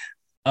 like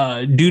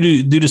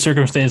due to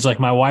circumstance, like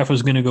my wife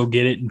was gonna go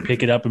get it and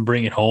pick it up and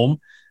bring it home,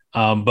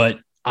 but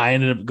I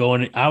ended up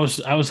going. I was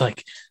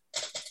like,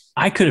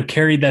 I could have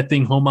carried that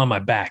thing home on my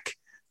back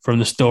from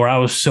the store. I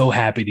was so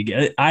happy to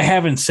get it. I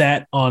haven't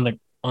sat on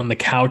the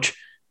couch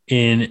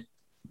in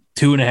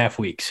 2.5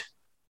 weeks.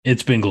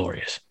 It's been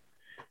glorious.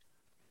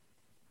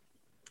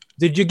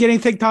 Did you get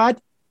anything,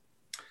 Todd?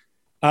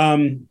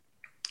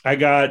 I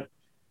got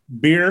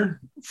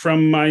beer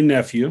from my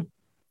nephew.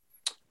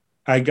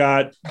 I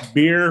got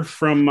beer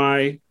from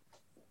my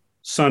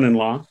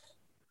son-in-law.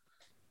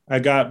 I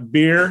got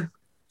beer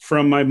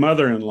from my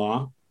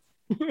mother-in-law.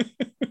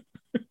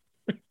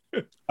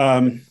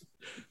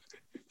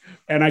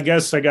 And I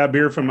guess I got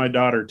beer from my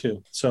daughter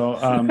too. So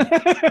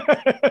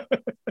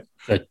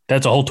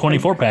that's a whole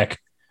 24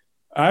 pack.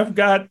 I've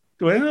got,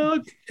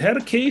 had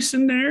a case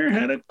in there,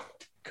 had a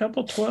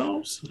couple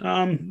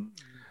 12s.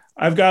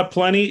 I've got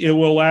plenty. It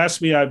will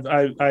last me.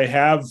 I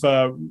have.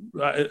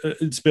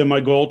 It's been my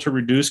goal to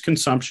reduce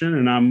consumption,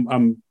 and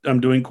I'm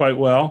doing quite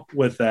well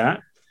with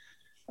that.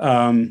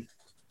 Tonight,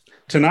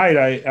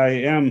 I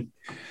am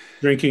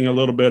drinking a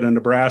little bit of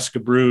Nebraska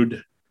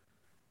brewed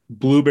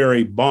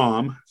blueberry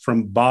bomb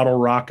from Bottle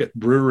Rocket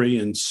Brewery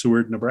in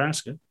Seward,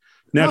 Nebraska.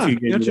 Nephew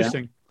gave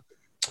interesting.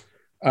 Me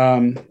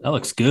that. That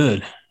looks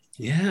good.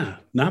 Yeah,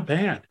 not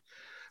bad.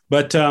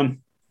 But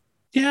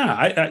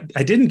yeah,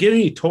 I didn't get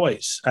any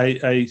toys.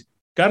 I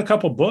got a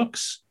couple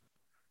books.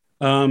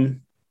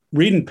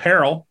 Reading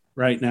Peril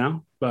right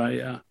now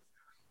by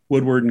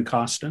Woodward and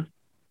Costa.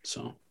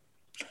 So,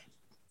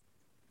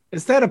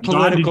 is that a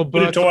political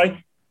book? Get a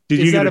toy?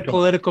 Is that a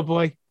political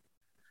boy?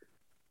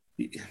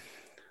 Yeah.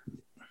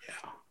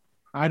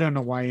 I don't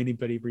know why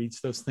anybody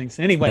reads those things.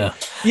 Anyway,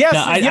 yes,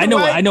 no,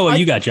 I know what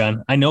you got,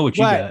 John. I know what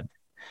you got.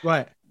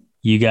 What?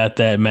 You got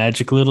that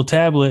magic little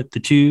tablet to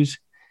choose,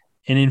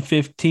 and in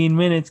 15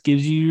 minutes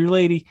gives you your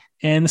lady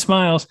and the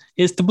smiles.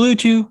 It's the Blue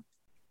Chew.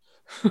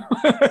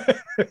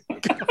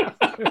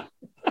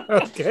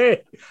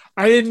 Okay.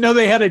 I didn't know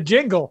they had a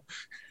jingle.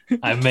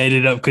 I made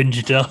it up. Couldn't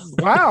you tell?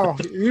 Wow.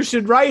 You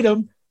should write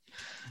them.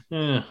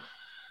 Yeah.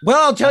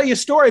 Well, I'll tell you a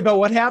story about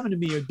what happened to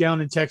me down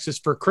in Texas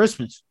for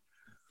Christmas.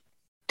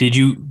 Did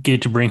you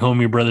get to bring home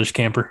your brother's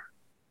camper?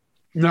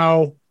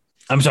 No.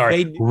 I'm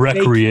sorry.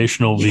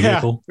 Recreational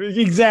vehicle. Yeah,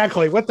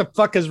 exactly. What the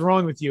fuck is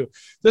wrong with you?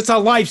 That's a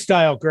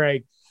lifestyle,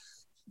 Greg.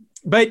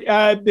 But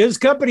his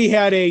company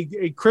had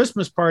a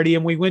Christmas party,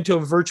 and we went to a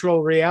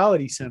virtual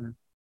reality center.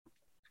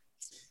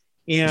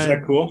 And is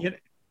that cool?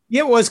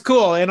 It was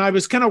cool. And I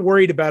was kind of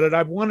worried about it.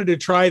 I wanted to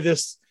try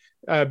this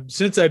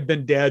since I've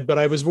been dead, but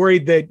I was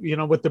worried that,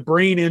 with the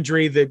brain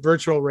injury, that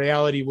virtual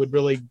reality would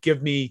really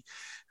give me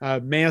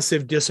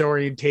massive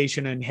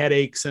disorientation and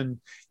headaches. And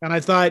I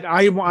thought,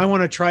 I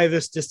want to try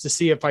this just to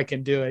see if I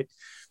can do it.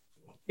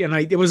 And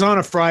it was on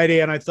a Friday,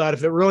 and I thought,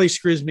 if it really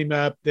screws me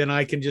up, then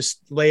I can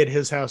just lay at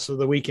his house for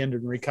the weekend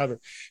and recover.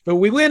 But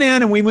we went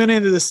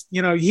into this,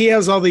 he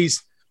has all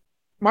these,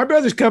 my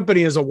brother's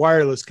company is a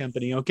wireless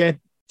company. Okay.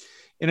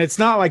 And it's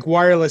not like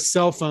wireless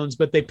cell phones,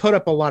 but they put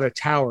up a lot of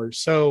towers.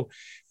 So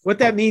what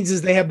that means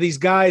is they have these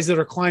guys that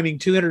are climbing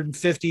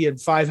 250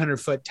 and 500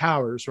 foot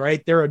towers,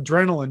 right? They're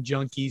adrenaline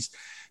junkies.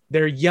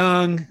 They're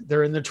young.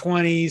 They're in their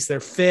 20s. They're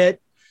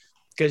fit,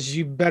 because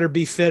you better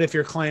be fit if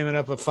you're climbing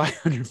up a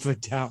 500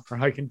 foot tower.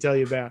 I can tell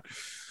you that.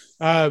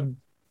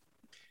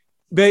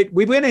 But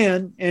we went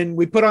in and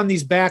we put on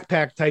these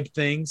backpack type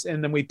things,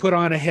 and then we put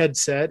on a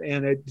headset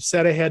and a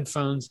set of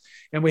headphones,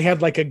 and we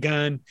had like a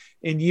gun,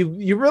 and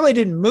you really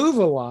didn't move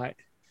a lot,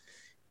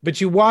 but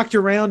you walked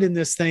around in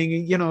this thing,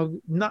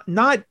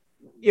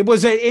 it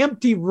was an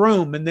empty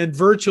room, and then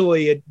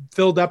virtually it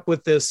filled up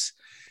with this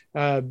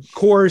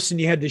course,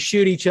 and you had to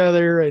shoot each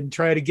other and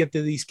try to get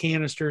to these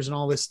canisters and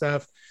all this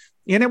stuff.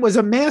 And it was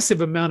a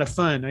massive amount of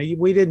fun.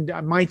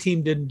 My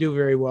team didn't do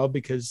very well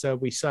because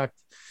we sucked.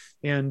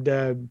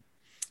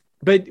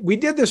 But we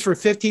did this for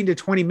 15 to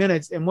 20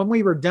 minutes. And when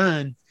we were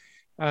done,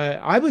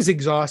 I was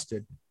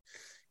exhausted.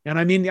 And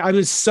I mean, I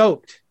was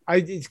soaked.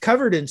 I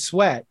covered in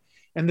sweat.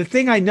 And the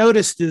thing I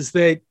noticed is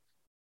that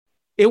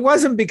it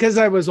wasn't because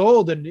I was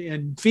old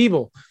and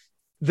feeble.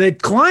 The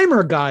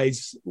climber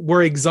guys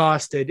were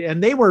exhausted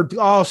and they were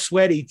all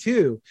sweaty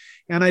too.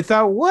 And I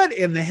thought, what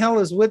in the hell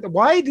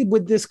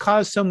would this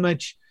cause so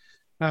much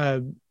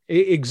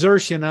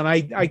exertion? And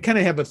I kind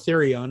of have a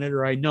theory on it,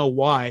 or I know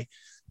why.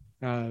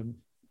 Well,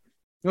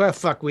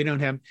 fuck,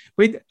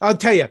 I'll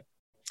tell you.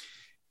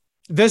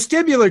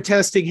 Vestibular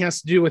testing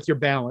has to do with your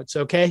balance,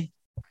 okay?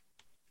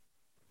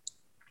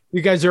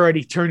 You guys are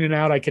already turning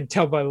out. I can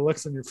tell by the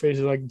looks on your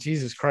faces, like,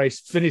 Jesus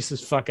Christ, finish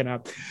this fucking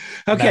up.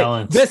 Okay.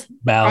 Balance.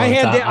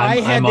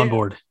 I'm on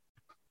board.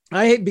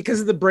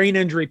 Because of the brain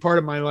injury part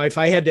of my life,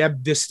 I had to have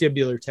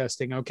vestibular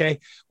testing, okay?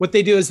 What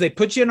they do is they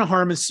put you in a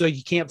harness so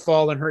you can't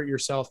fall and hurt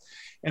yourself.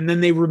 And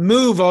then they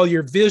remove all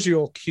your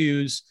visual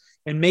cues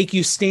and make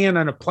you stand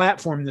on a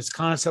platform that's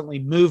constantly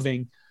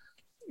moving.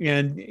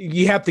 And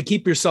you have to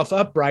keep yourself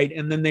upright.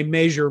 And then they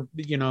measure,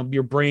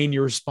 your brain,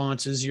 your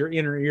responses, your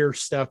inner ear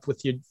stuff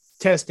with your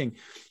testing.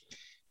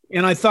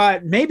 And I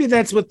thought maybe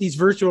that's what these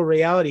virtual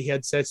reality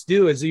headsets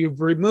do, is you've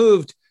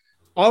removed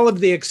all of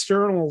the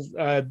external,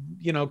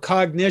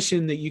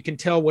 cognition that you can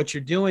tell what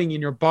you're doing,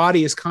 and your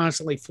body is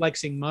constantly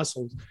flexing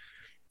muscles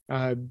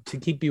to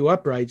keep you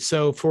upright.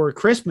 So for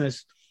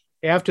Christmas,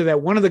 after that,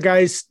 one of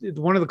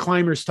the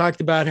climbers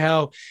talked about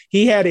how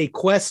he had a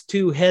Quest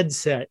 2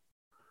 headset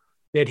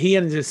that he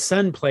and his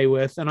son play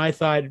with. And I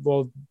thought,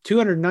 well,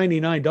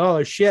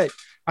 $299, shit.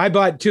 I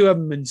bought 2 of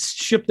them and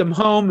shipped them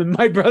home, and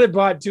my brother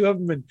bought 2 of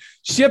them and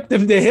shipped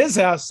them to his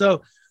house.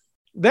 So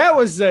that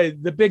was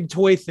the big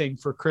toy thing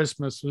for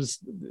Christmas. Was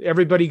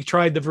everybody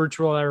tried the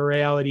virtual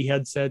reality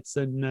headsets,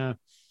 and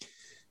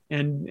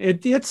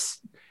it's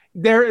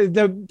there.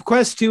 The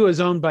Quest 2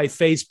 is owned by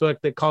Facebook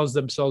that calls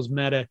themselves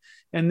Meta,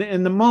 and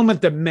the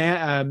moment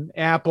that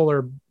Apple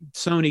or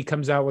Sony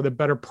comes out with a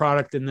better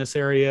product in this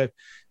area,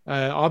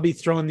 I'll be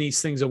throwing these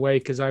things away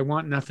because I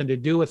want nothing to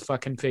do with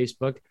fucking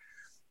Facebook.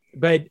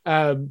 But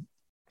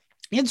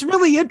it's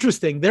really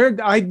interesting.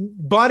 I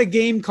bought a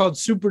game called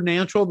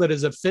Supernatural that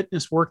is a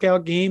fitness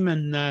workout game,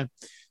 and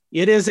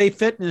it is a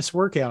fitness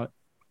workout.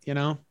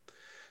 The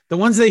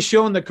ones they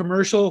show in the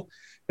commercial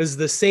is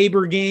the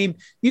Saber game.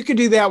 You can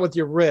do that with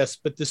your wrist,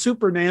 but the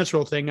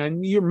Supernatural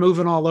thing, you're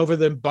moving all over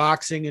them,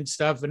 boxing and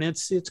stuff, and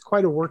it's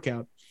quite a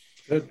workout.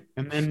 Good.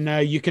 And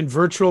then you can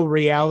virtual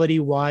reality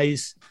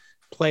wise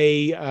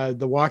play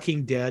The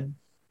Walking Dead.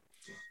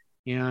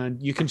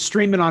 And you can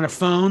stream it on a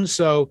phone.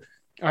 So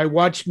I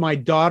watched my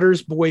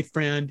daughter's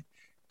boyfriend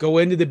go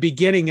into the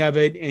beginning of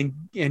it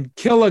and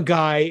kill a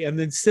guy, and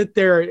then sit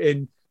there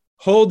and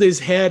hold his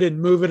head and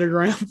move it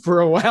around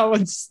for a while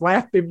and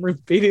slap him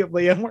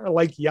repeatedly. And we're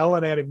like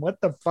yelling at him,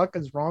 what the fuck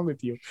is wrong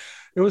with you?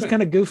 It was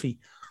kind of goofy.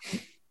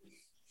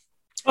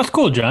 That's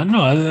cool, John.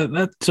 No,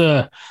 that's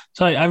so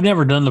I've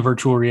never done the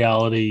virtual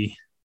reality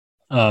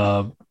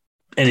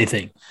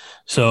anything.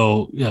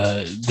 So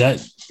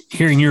that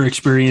hearing your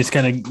experience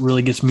kind of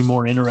really gets me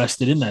more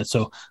interested in that.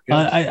 So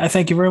I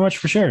thank you very much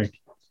for sharing.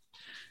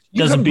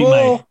 Doesn't beat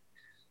my.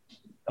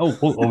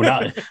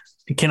 Not.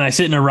 Can I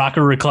sit in a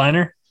rocker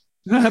recliner?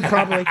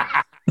 Probably.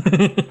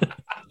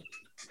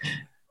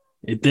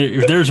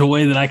 If there's a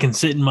way that I can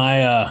sit in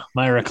my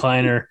my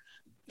recliner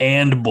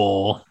and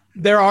bowl,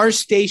 there are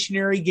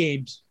stationary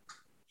games.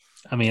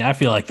 I mean, I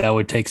feel like that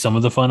would take some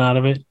of the fun out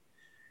of it.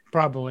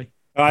 Probably.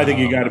 I think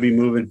you got to be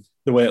moving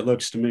the way it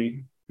looks to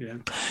me. Yeah.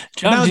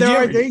 John,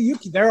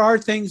 there are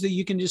things that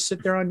you can just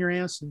sit there on your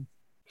ass and.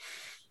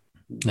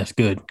 That's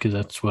good, because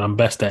that's what I'm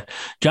best at.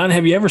 John,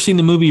 have you ever seen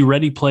the movie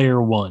Ready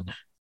Player One?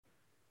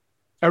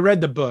 I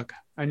read the book.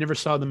 I never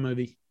saw the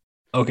movie.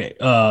 Okay.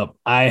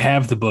 I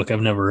have the book.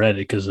 I've never read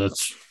it because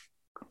that's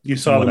you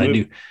saw what the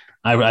movie.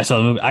 I do. I saw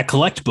the movie. I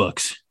collect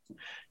books,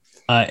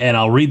 and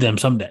I'll read them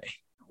someday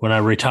when I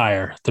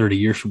retire 30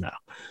 years from now.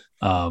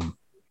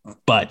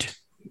 But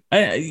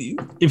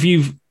did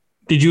you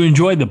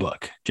enjoy the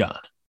book, John?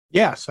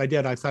 Yes, I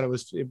did. I thought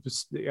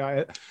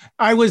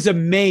I was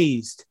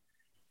amazed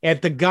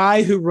at the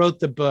guy who wrote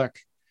the book,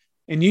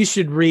 and you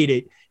should read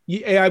it.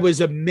 I was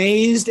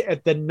amazed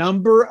at the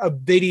number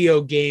of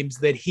video games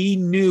that he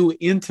knew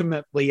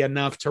intimately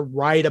enough to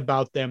write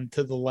about them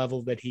to the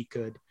level that he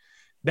could.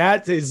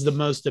 That is the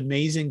most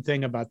amazing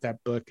thing about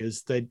that book,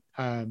 is that,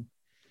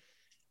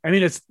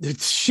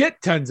 it's shit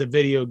tons of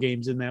video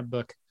games in that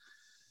book.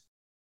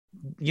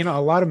 A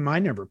lot of them I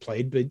never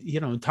played, but,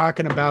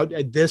 talking about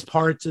this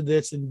parts of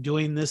this and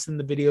doing this in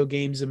the video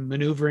games and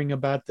maneuvering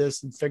about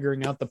this and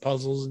figuring out the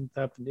puzzles and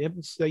stuff.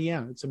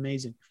 It's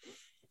amazing.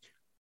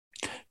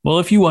 Well,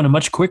 if you want a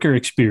much quicker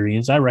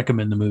experience, I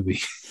recommend the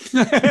movie.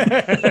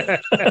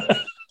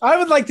 I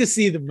would like to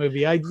see the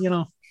movie.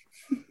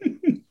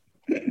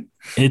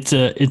 it's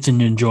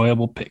an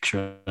enjoyable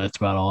picture. That's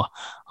about all.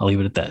 I'll leave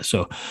it at that.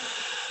 So,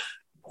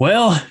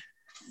 well,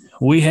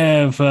 we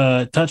have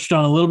touched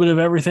on a little bit of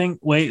everything.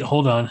 Wait,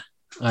 hold on.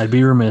 I'd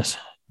be remiss.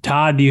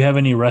 Todd, do you have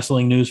any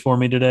wrestling news for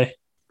me today?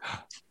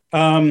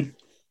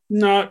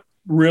 Not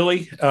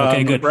really.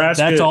 Okay, good.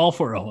 Nebraska, That's all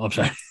for. Oh, I'm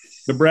sorry.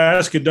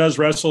 Nebraska does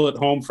wrestle at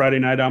home Friday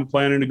night. I'm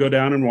planning to go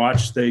down and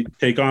watch. They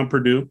take on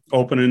Purdue,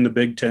 opening the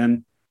Big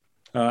Ten,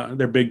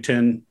 their Big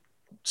Ten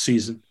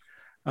season.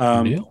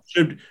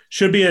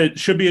 Should be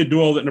a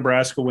duel that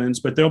Nebraska wins,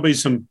 but there'll be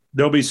some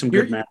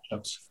good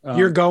matchups.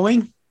 You're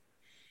going?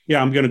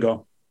 Yeah, I'm going to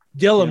go.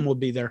 Dylan will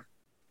be there.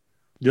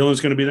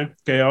 Dylan's going to be there.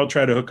 Okay, I'll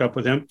try to hook up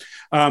with him.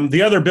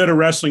 The other bit of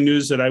wrestling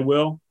news that I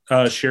will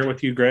share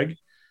with you, Greg,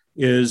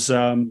 is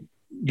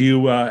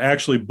you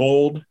actually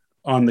bowled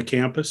on the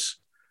campus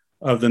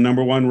of the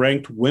number 1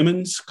 ranked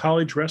women's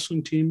college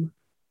wrestling team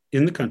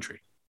in the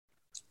country,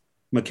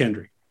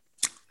 McKendree.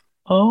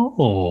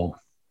 Oh,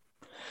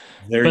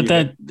 there but you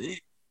that, go.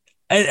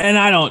 and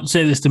I don't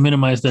say this to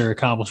minimize their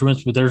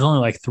accomplishments, but there's only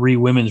like 3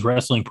 women's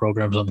wrestling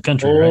programs on the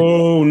country, right?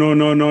 Oh, no,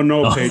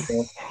 Oh.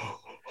 Pedro.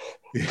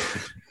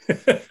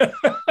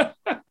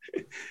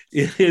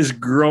 It is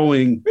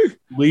growing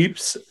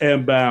leaps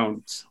and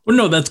bounds. Well,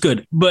 no, that's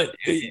good, but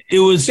it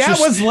was That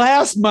was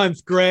last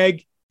month,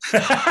 Greg.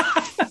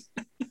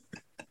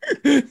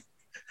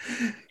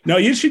 No,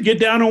 you should get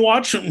down and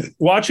watch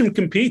them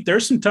compete.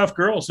 There's some tough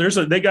girls.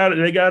 They got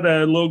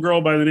a little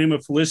girl by the name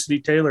of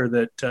Felicity Taylor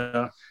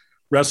that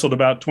wrestled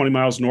about 20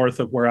 miles north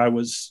of where I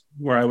was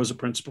a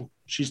principal.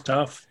 She's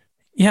tough.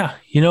 Yeah,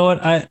 you know what?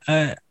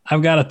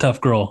 I've got a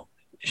tough girl.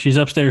 She's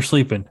upstairs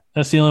sleeping.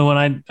 That's the only one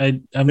I'm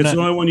It's the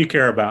only one you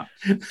care about.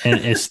 And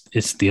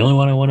it's the only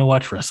one I want to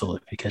watch wrestle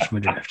if you catch my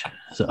drift.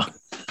 So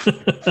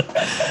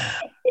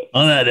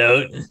on that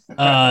note,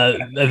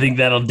 I think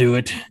that'll do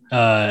it.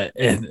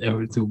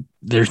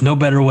 There's no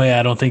better way,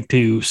 I don't think,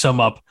 to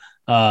sum up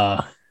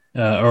or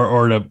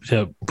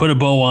to put a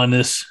bow on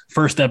this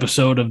first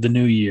episode of the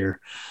new year.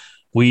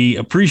 We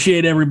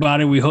appreciate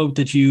everybody. We hope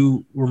that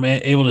you were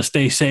able to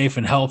stay safe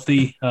and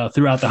healthy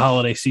throughout the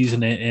holiday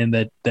season, and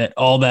that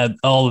all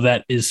of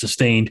that is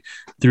sustained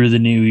through the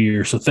new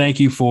year. So thank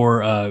you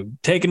for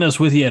taking us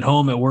with you at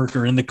home, at work,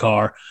 or in the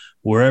car,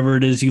 wherever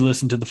it is you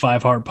listen to the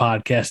 5 Heart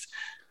Podcast,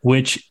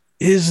 which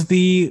is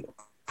the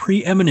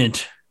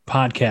preeminent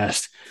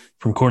podcast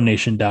from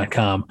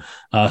CornNation.com.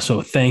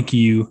 So thank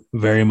you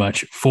very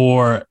much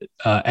for,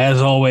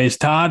 as always,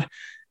 Todd,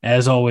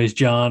 as always,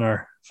 John,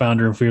 our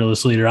founder and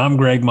fearless leader. I'm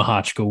Greg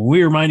Mahochko.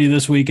 We remind you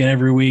this week and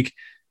every week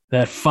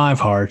that 5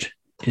 Heart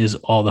is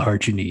all the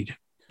heart you need.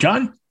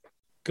 John?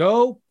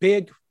 Go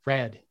Big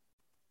Red.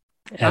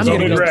 I'm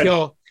going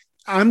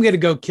to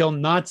go kill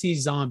Nazi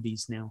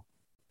zombies now.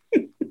 I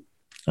think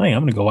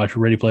I'm going to go watch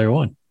Ready Player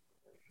One.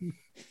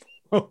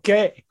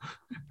 Okay.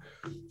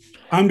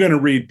 I'm going to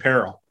read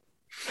Peril.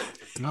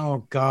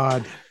 Oh,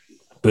 God.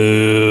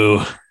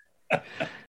 Boo.